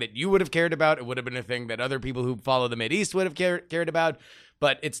a thing that you would have cared about. It would have been a thing that other people who follow the Mideast would have cared about.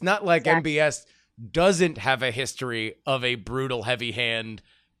 But it's not like MBS doesn't have a history of a brutal, heavy hand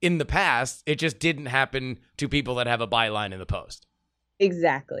in the past. It just didn't happen to people that have a byline in the Post.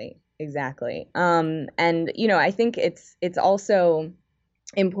 Exactly. And I think it's also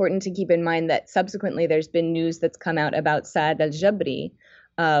important to keep in mind that subsequently there's been news that's come out about Saad al-Jabri,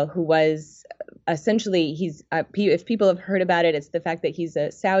 who was essentially, if people have heard about it, it's the fact that he's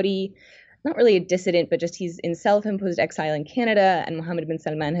a Saudi, not really a dissident, but just he's in self-imposed exile in Canada, and Mohammed bin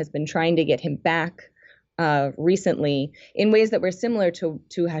Salman has been trying to get him back recently in ways that were similar to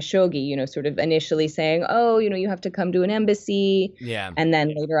Khashoggi, sort of initially saying, oh, you have to come to an embassy. Yeah. And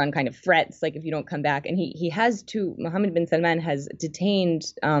then later on kind of threats, like if you don't come back. And Mohammed bin Salman has detained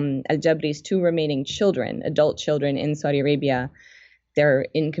al-Jabri's 2 remaining children, adult children in Saudi Arabia. They're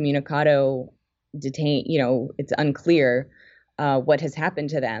incommunicado, detained, it's unclear what has happened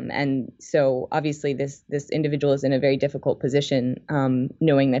to them. And so obviously this individual is in a very difficult position,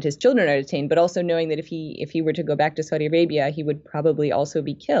 knowing that his children are detained, but also knowing that if he were to go back to Saudi Arabia, he would probably also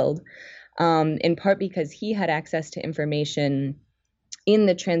be killed, in part because he had access to information in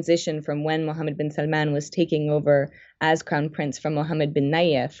the transition from when Mohammed bin Salman was taking over as crown prince from Mohammed bin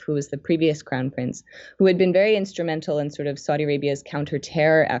Nayef, who was the previous crown prince, who had been very instrumental in sort of Saudi Arabia's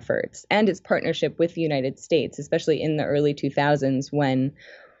counter-terror efforts and its partnership with the United States, especially in the early 2000s when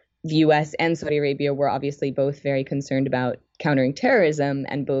the US and Saudi Arabia were obviously both very concerned about countering terrorism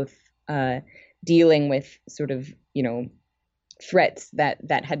and both dealing with sort of, threats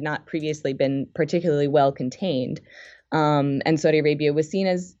that had not previously been particularly well contained. And Saudi Arabia was seen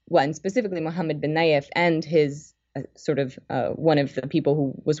as, and specifically Mohammed bin Nayef and his sort of one of the people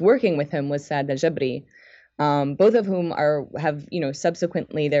who was working with him was Saad al-Jabri, both of whom have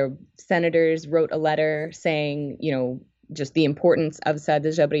subsequently their senators wrote a letter saying, just the importance of Saad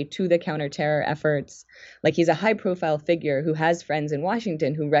al-Jabri to the counterterror efforts. Like, he's a high profile figure who has friends in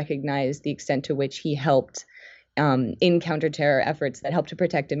Washington who recognize the extent to which he helped in counterterror efforts that help to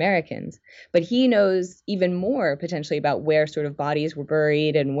protect Americans. But he knows even more potentially about where sort of bodies were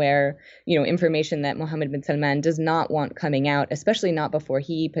buried and where, information that Mohammed bin Salman does not want coming out, especially not before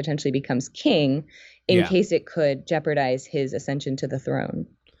he potentially becomes king, in case it could jeopardize his ascension to the throne.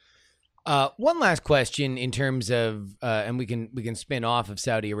 One last question in terms of, and we can spin off of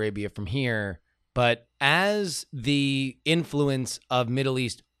Saudi Arabia from here, but as the influence of Middle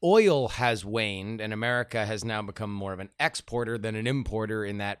East oil has waned and America has now become more of an exporter than an importer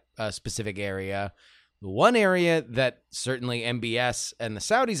in that specific area. The one area that certainly MBS and the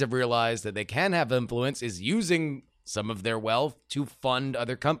Saudis have realized that they can have influence is using some of their wealth to fund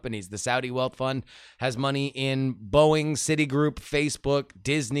other companies. The Saudi Wealth Fund has money in Boeing, Citigroup, Facebook,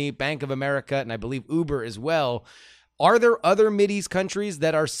 Disney, Bank of America, and I believe Uber as well. Are there other Mideast countries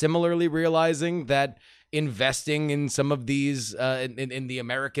that are similarly realizing that investing in some of these in the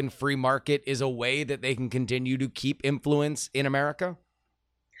American free market is a way that they can continue to keep influence in America?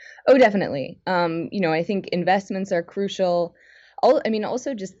 Oh, definitely. I think investments are crucial.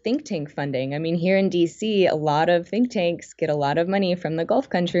 Also just think tank funding. I mean, here in DC, a lot of think tanks get a lot of money from the Gulf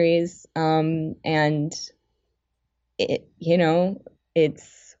countries. And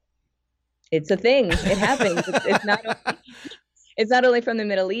it's a thing. It happens. It's not only from the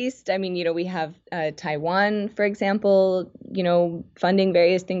Middle East. I mean, we have Taiwan, for example, funding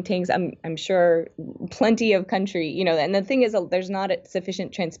various think tanks. I'm sure plenty of country, and the thing is, there's not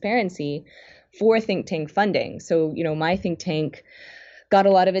sufficient transparency for think tank funding. So, my think tank got a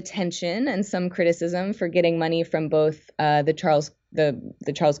lot of attention and some criticism for getting money from both the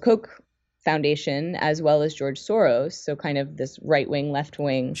Charles Koch Foundation as well as George Soros. So kind of this right-wing,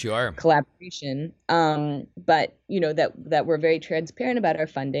 left-wing collaboration. But, that we're very transparent about our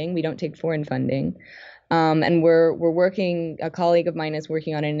funding. We don't take foreign funding. And we're working, a colleague of mine is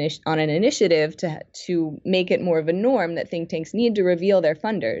working on an initiative to make it more of a norm that think tanks need to reveal their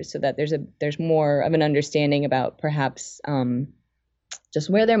funders so that there's more of an understanding about perhaps just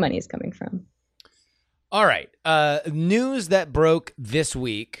where their money is coming from. All right. News that broke this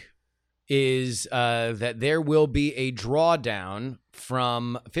week is that there will be a drawdown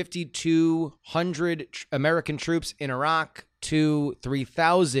from 5,200 American troops in Iraq to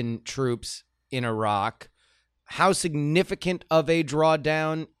 3,000 troops in Iraq. How significant of a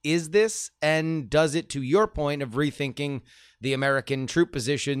drawdown is this? And does it, to your point of rethinking the American troop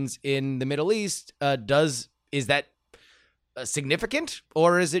positions in the Middle East, is that significant,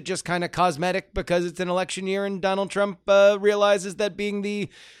 or is it just kind of cosmetic because it's an election year and Donald Trump realizes that being the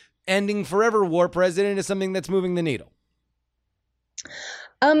ending forever war president is something that's moving the needle?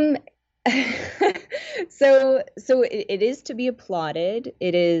 So it is to be applauded.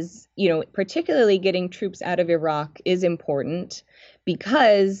 It is, particularly getting troops out of Iraq is important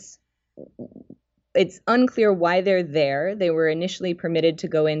because it's unclear why they're there. They were initially permitted to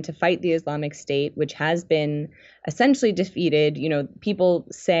go in to fight the Islamic State, which has been essentially defeated. People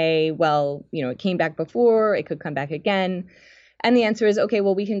say, well, it came back before, it could come back again. And the answer is, okay,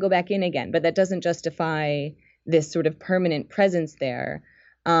 well, we can go back in again, but that doesn't justify this sort of permanent presence there,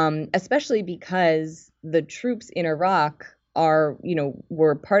 especially because the troops in Iraq were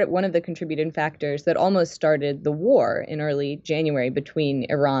one of the contributing factors that almost started the war in early January between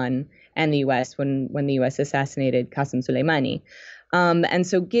Iran and the U.S. when the U.S. assassinated Qasem Soleimani. And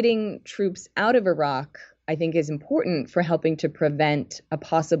so getting troops out of Iraq, I think, is important for helping to prevent a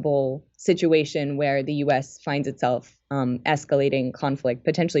possible situation where the U.S. finds itself escalating conflict,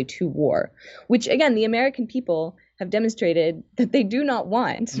 potentially to war, which, again, the American people have demonstrated that they do not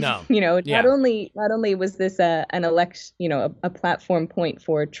want. No. Not only was this an election, a platform point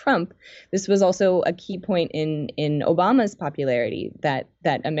for Trump, this was also a key point in Obama's popularity, that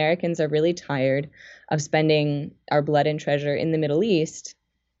Americans are really tired of spending our blood and treasure in the Middle East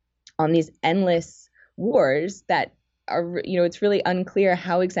on these endless wars that are, it's really unclear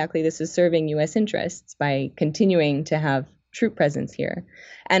how exactly this is serving U.S. interests by continuing to have troop presence here.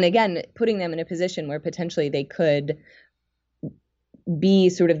 And again, putting them in a position where potentially they could be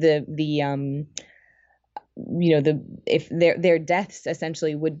sort of if their deaths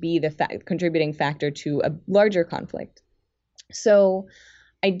essentially would be the contributing factor to a larger conflict. So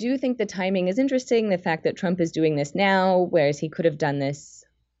I do think the timing is interesting. The fact that Trump is doing this now, whereas he could have done this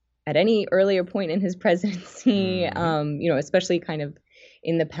at any earlier point in his presidency, especially kind of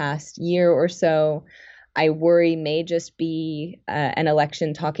in the past year or so, I worry may just be an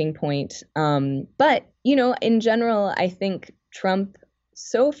election talking point. But, in general, I think Trump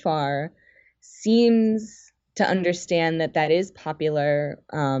so far seems to understand that is popular,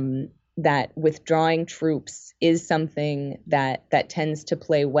 that withdrawing troops is something that tends to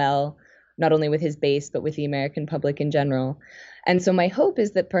play well, not only with his base, but with the American public in general. And so my hope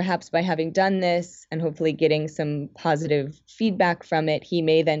is that perhaps by having done this and hopefully getting some positive feedback from it, he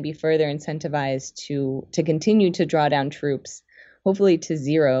may then be further incentivized to continue to draw down troops, hopefully to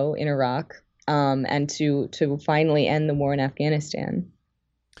zero in Iraq, and to finally end the war in Afghanistan.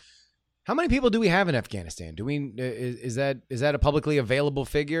 How many people do we have in Afghanistan? Is that a publicly available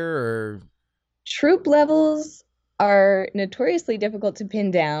figure, or? Troop levels are notoriously difficult to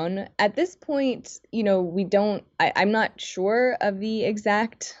pin down. At this point, I'm not sure of the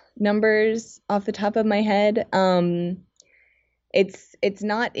exact numbers off the top of my head. It's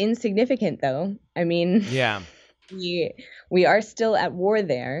not insignificant though. I mean, yeah, we are still at war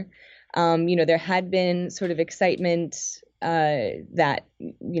there. There had been sort of excitement that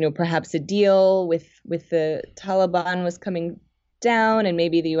perhaps a deal with the Taliban was coming down, and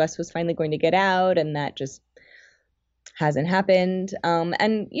maybe the U.S. was finally going to get out, and that just hasn't happened.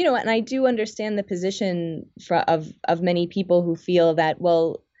 And I do understand the position of many people who feel that,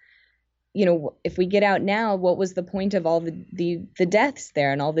 well, if we get out now, what was the point of all the deaths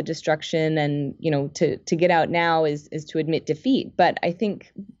there and all the destruction? And to get out now is to admit defeat. But I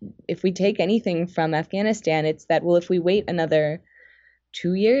think if we take anything from Afghanistan, it's that, well, if we wait another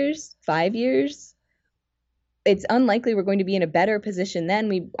 2 years, 5 years, it's unlikely we're going to be in a better position then.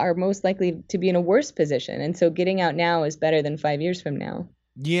 We are most likely to be in a worse position. And so getting out now is better than 5 years from now.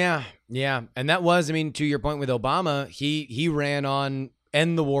 Yeah. And that was, to your point with Obama, he ran on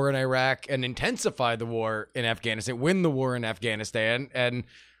end the war in Iraq and intensify the war in Afghanistan, win the war in Afghanistan. And,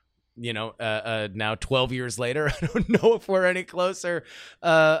 now 12 years later, I don't know if we're any closer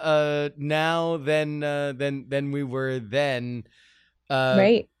now than we were then.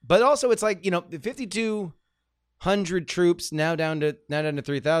 Right. But also it's like, 5,200 troops now down to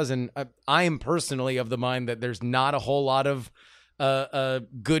 3,000. I am personally of the mind that there's not a whole lot of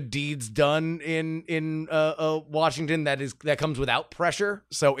good deeds done in Washington that comes without pressure.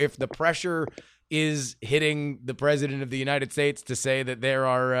 So if the pressure is hitting the president of the United States to say that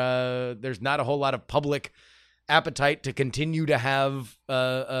there's not a whole lot of public appetite to continue to have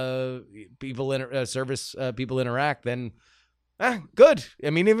people in service people in Iraq, then good.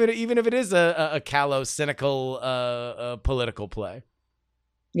 Even if it is a callow, cynical political play.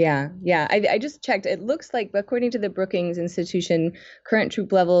 Yeah. I just checked. It looks like, according to the Brookings Institution, current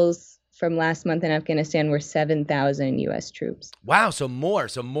troop levels from last month in Afghanistan were 7,000 U.S. troops. Wow. So more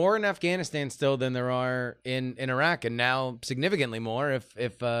in Afghanistan still than there are in Iraq, and now significantly more if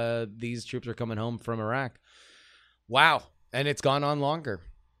these troops are coming home from Iraq. Wow. And it's gone on longer.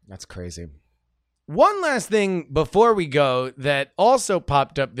 That's crazy. One last thing before we go that also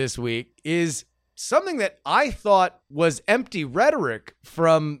popped up this week is something that I thought was empty rhetoric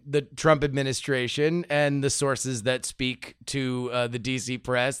from the Trump administration and the sources that speak to the DC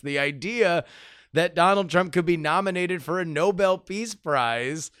press. The idea that Donald Trump could be nominated for a Nobel Peace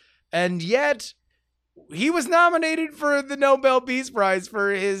Prize, and yet he was nominated for the Nobel Peace Prize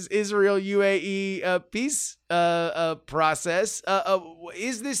for his Israel-UAE peace process.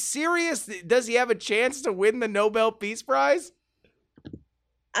 Is this serious? Does he have a chance to win the Nobel Peace Prize?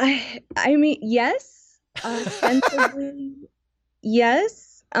 I mean, yes. Ostensibly,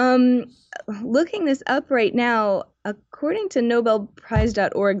 yes. Looking this up right now, according to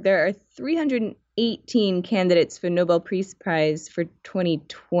NobelPrize.org, there are 318 candidates for Nobel Peace Prize for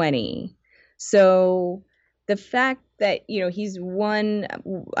 2020. So the fact that, he's one,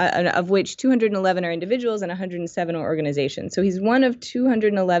 of which 211 are individuals and 107 are organizations. So he's one of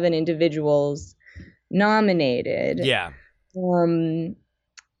 211 individuals nominated. Yeah.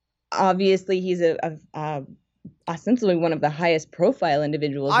 Obviously, he's ostensibly one of the highest profile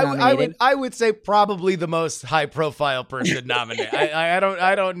individuals nominated. I would say probably the most high profile person nominated. I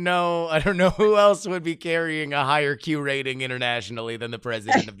don't know who else would be carrying a higher Q rating internationally than the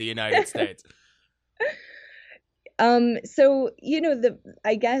president of the United States. So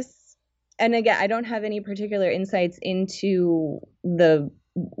I guess, and again, I don't have any particular insights into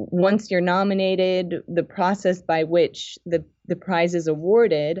once you're nominated, the process by which the prize is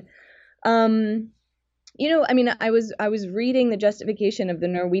awarded. I was reading the justification of the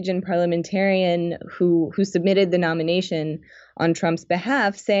Norwegian parliamentarian who submitted the nomination on Trump's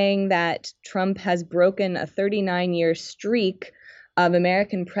behalf, saying that Trump has broken a 39-year streak of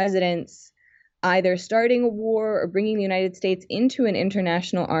American presidents either starting a war or bringing the United States into an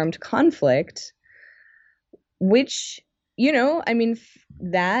international armed conflict, which,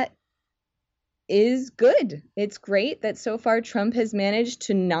 that is good. It's great that so far Trump has managed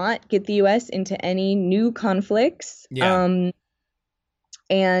to not get the U.S. into any new conflicts. Yeah.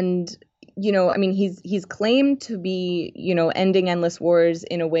 And he's claimed to be, ending endless wars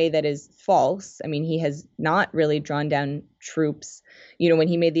in a way that is false. He has not really drawn down troops. When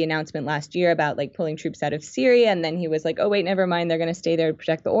he made the announcement last year about pulling troops out of Syria, and then he was like, oh wait, never mind, they're going to stay there to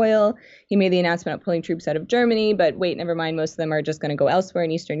protect the oil. He made the announcement of pulling troops out of Germany, but wait, never mind, most of them are just going to go elsewhere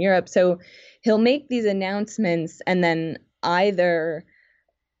in Eastern Europe. So he'll make these announcements and then either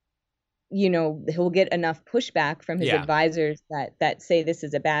he'll get enough pushback from his advisors that say this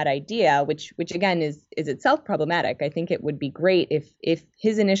is a bad idea, which again is itself problematic. I think it would be great if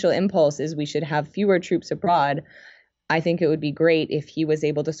his initial impulse is we should have fewer troops abroad. I think it would be great if he was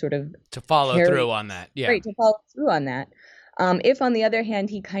able to sort of follow through on that. Yeah, to follow through on that. If on the other hand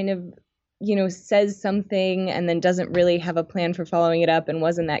he kind of says something and then doesn't really have a plan for following it up and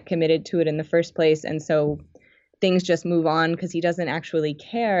wasn't that committed to it in the first place, and so things just move on because he doesn't actually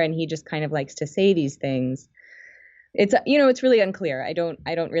care and he just kind of likes to say these things. It's it's really unclear. I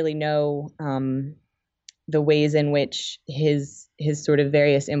don't really know the ways in which his sort of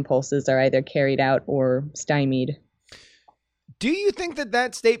various impulses are either carried out or stymied. Do you think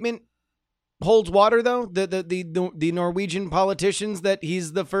that statement holds water, though? The Norwegian politicians, that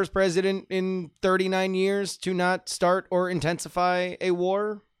he's the first president in 39 years to not start or intensify a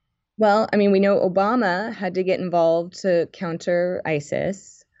war? Well, I mean, we know Obama had to get involved to counter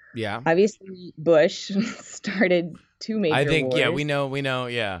ISIS. Yeah. Obviously, Bush started two major wars. I think, yeah, we know,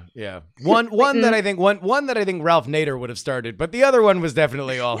 yeah. One that I think Ralph Nader would have started, but the other one was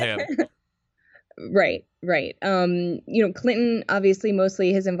definitely all him. Right. Clinton, obviously,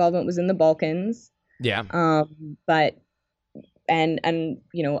 mostly his involvement was in the Balkans. Yeah. But there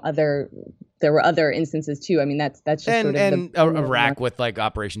were other instances too. I mean, that's just sort of Iraq with like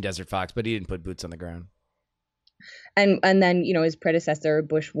Operation Desert Fox, but he didn't put boots on the ground. And then his predecessor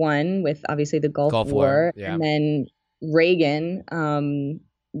Bush 1 with obviously the Gulf War, yeah. And then Reagan,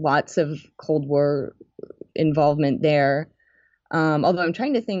 lots of Cold War involvement there. Although I'm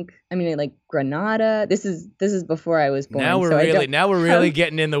trying to think, I mean, like Grenada. This is before I was born. Now we're really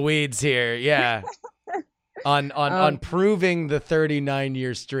getting in the weeds here. Yeah. On proving the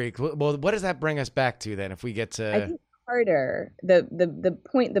 39-year streak. Well, what does that bring us back to then? If we get to, I think Carter, the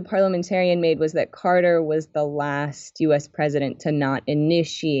point the parliamentarian made was that Carter was the last U.S. president to not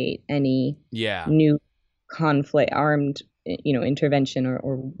initiate any new conflict, armed, intervention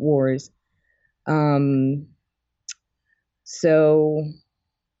or wars. So,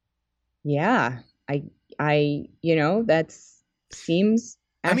 yeah, I that seems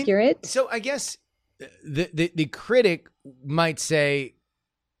accurate. I mean, so I guess. The critic might say,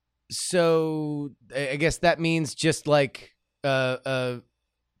 so I guess that means just like drone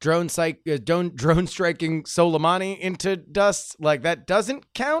striking Soleimani into dust, like that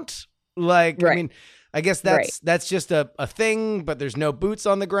doesn't count. Like, right. I mean, I guess that's just a thing, but there's no boots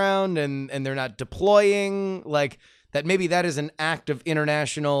on the ground and they're not deploying. Like that, maybe that is an act of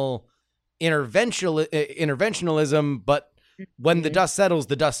international interventionism, but when the dust settles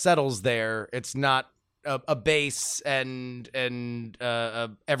there. It's not a base and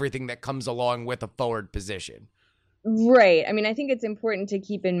everything that comes along with a forward position. Right. I mean, I think it's important to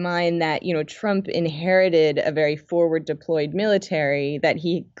keep in mind that, Trump inherited a very forward deployed military that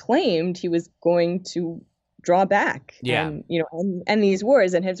he claimed he was going to draw back. Yeah. And these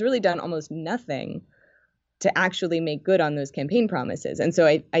wars, and has really done almost nothing to actually make good on those campaign promises. And so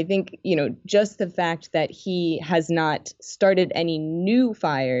I think, just the fact that he has not started any new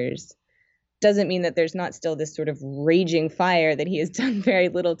fires doesn't mean that there's not still this sort of raging fire that he has done very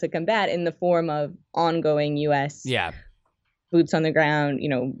little to combat in the form of ongoing U.S. boots on the ground,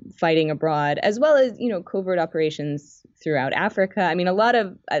 fighting abroad, as well as, covert operations throughout Africa. I mean, a lot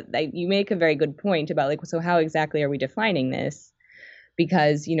of, you make a very good point about so how exactly are we defining this?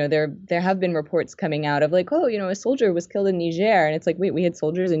 Because, there have been reports coming out of a soldier was killed in Niger. And it's like, wait, we had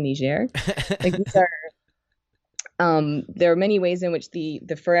soldiers in Niger? These are, there are many ways in which the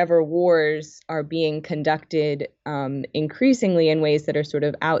forever wars are being conducted increasingly in ways that are sort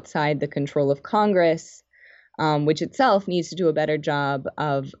of outside the control of Congress, which itself needs to do a better job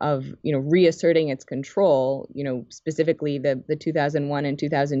of reasserting its control. Specifically the 2001 and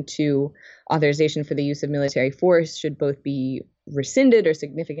 2002 authorization for the use of military force should both be rescinded or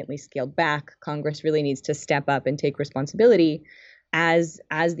significantly scaled back. Congress really needs to step up and take responsibility as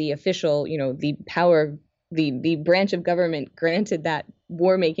the official, the power. The branch of government granted that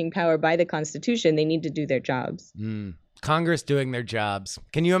war-making power by the Constitution. They need to do their jobs. Congress doing their jobs.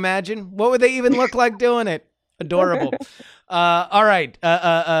 Can you imagine? What would they even look like doing it? Adorable. All right.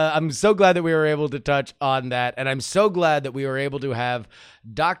 I'm so glad that we were able to touch on that. And I'm so glad that we were able to have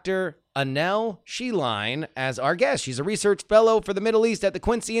Dr. Anel Sheline as our guest. She's a research fellow for the Middle East at the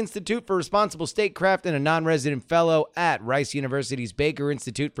Quincy Institute for Responsible Statecraft and a non-resident fellow at Rice University's Baker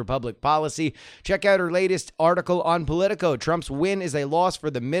Institute for Public Policy. Check out her latest article on Politico. Trump's win is a loss for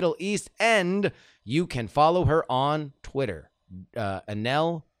the Middle East, and you can follow her on Twitter.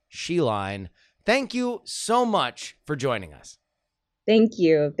 Anel Sheline. Thank you so much for joining us. Thank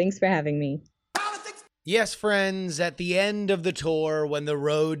you. Thanks for having me. Yes, friends, at the end of the tour, when the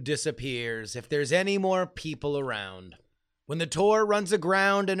road disappears, if there's any more people around, when the tour runs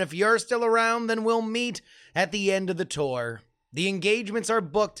aground, and if you're still around, then we'll meet at the end of the tour. The engagements are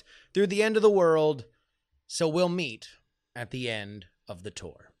booked through the end of the world, so we'll meet at the end of the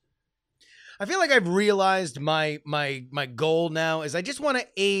tour. I feel like I've realized my goal now is I just want to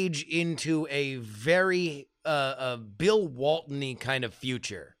age into a very Bill Walton-y kind of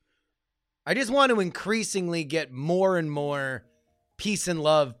future. I just want to increasingly get more and more peace and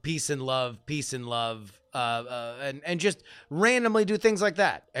love, peace and love, peace and love, and just randomly do things like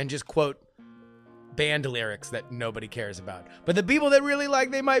that and just quote band lyrics that nobody cares about. But the people that really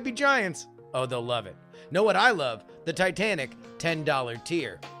like They Might Be Giants, oh, they'll love it. Know what I love? The Titanic $10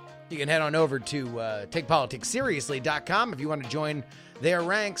 tier. You can head on over to TakePoliticsSeriously.com if you want to join their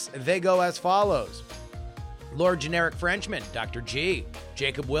ranks. They go as follows. Lord Generic Frenchman, Dr. G,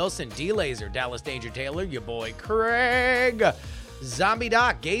 Jacob Wilson, D-Laser, Dallas Danger Taylor, your boy Craig, Zombie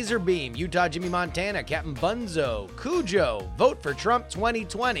Doc, Gazer Beam, Utah Jimmy Montana, Captain Bunzo, Cujo, Vote for Trump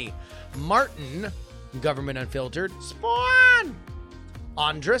 2020, Martin, Government Unfiltered, Spawn,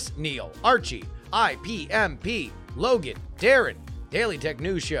 Andres, Neil, Archie, IPMP, Logan, Darren, Daily Tech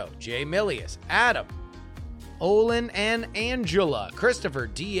News Show, Jay Milius, Adam, Olin and Angela, Christopher,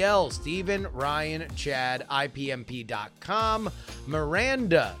 DL, Stephen, Ryan, Chad, IPMP.com,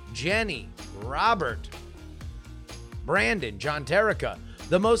 Miranda, Jenny, Robert, Brandon, John Terrica,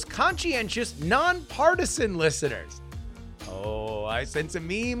 the most conscientious, nonpartisan listeners. Oh, I sense a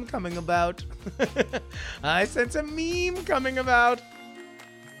meme coming about. I sense a meme coming about.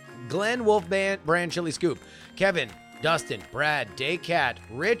 Glenn, Wolfman, Brand, Chili Scoop, Kevin, Dustin, Brad, Daycat,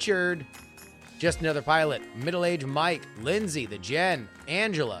 Richard, Just Another Pilot, Middle-Aged Mike, Lindsay, The Jen,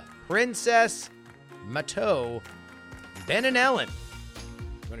 Angela, Princess, Mateau, Ben and Ellen.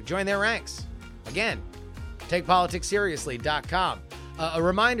 You want to join their ranks? Again, TakePoliticsSeriously.com. A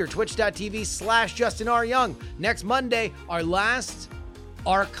reminder, twitch.tv/Justin R. Young. Next Monday, our last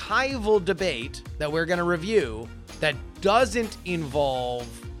archival debate that we're going to review that doesn't involve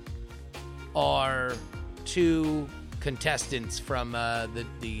our two contestants from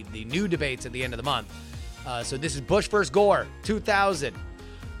the new debates at the end of the month. So this is Bush vs. Gore 2000.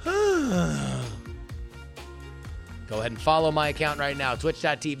 Go ahead and follow my account right now,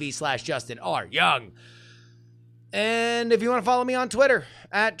 twitch.tv/Justin R. Young. And if you want to follow me on Twitter,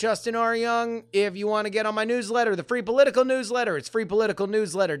 at Justin R. Young. If you want to get on my newsletter, the Free Political Newsletter, it's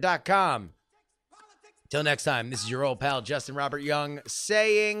freepoliticalnewsletter.com. Till next time, this is your old pal, Justin Robert Young,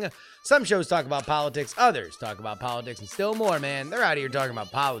 saying some shows talk about politics, others talk about politics, and still more, man. They're out here talking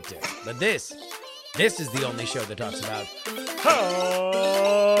about politics. But this is the only show that talks about three.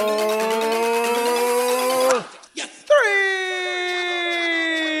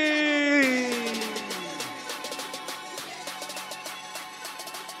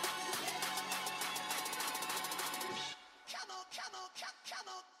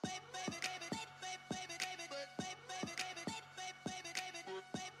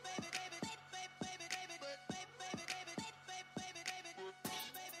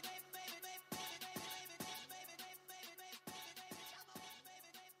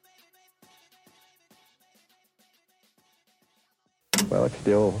 Well,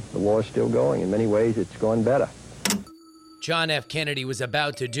 the war's still going. In many ways, it's going better. John F. Kennedy was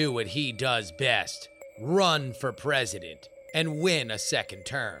about to do what he does best, run for president and win a second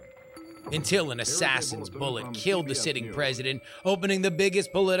term. Until an assassin's bullet killed the sitting president, opening the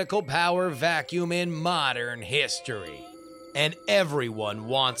biggest political power vacuum in modern history. And everyone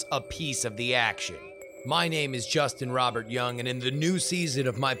wants a piece of the action. My name is Justin Robert Young, and in the new season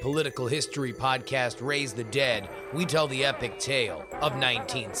of my political history podcast, Raise the Dead, we tell the epic tale of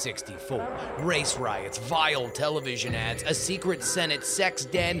 1964. Race riots, vile television ads, a secret Senate sex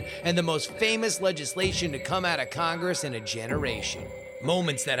den, and the most famous legislation to come out of Congress in a generation.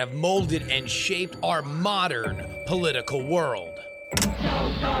 Moments that have molded and shaped our modern political world.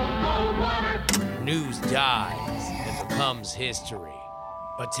 News dies and becomes history.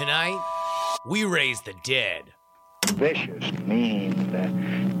 But tonight, we raise the dead. Vicious,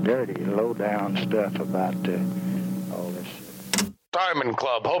 mean, dirty, low-down stuff about all this. Diamond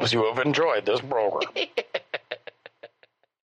Club hopes you have enjoyed this program.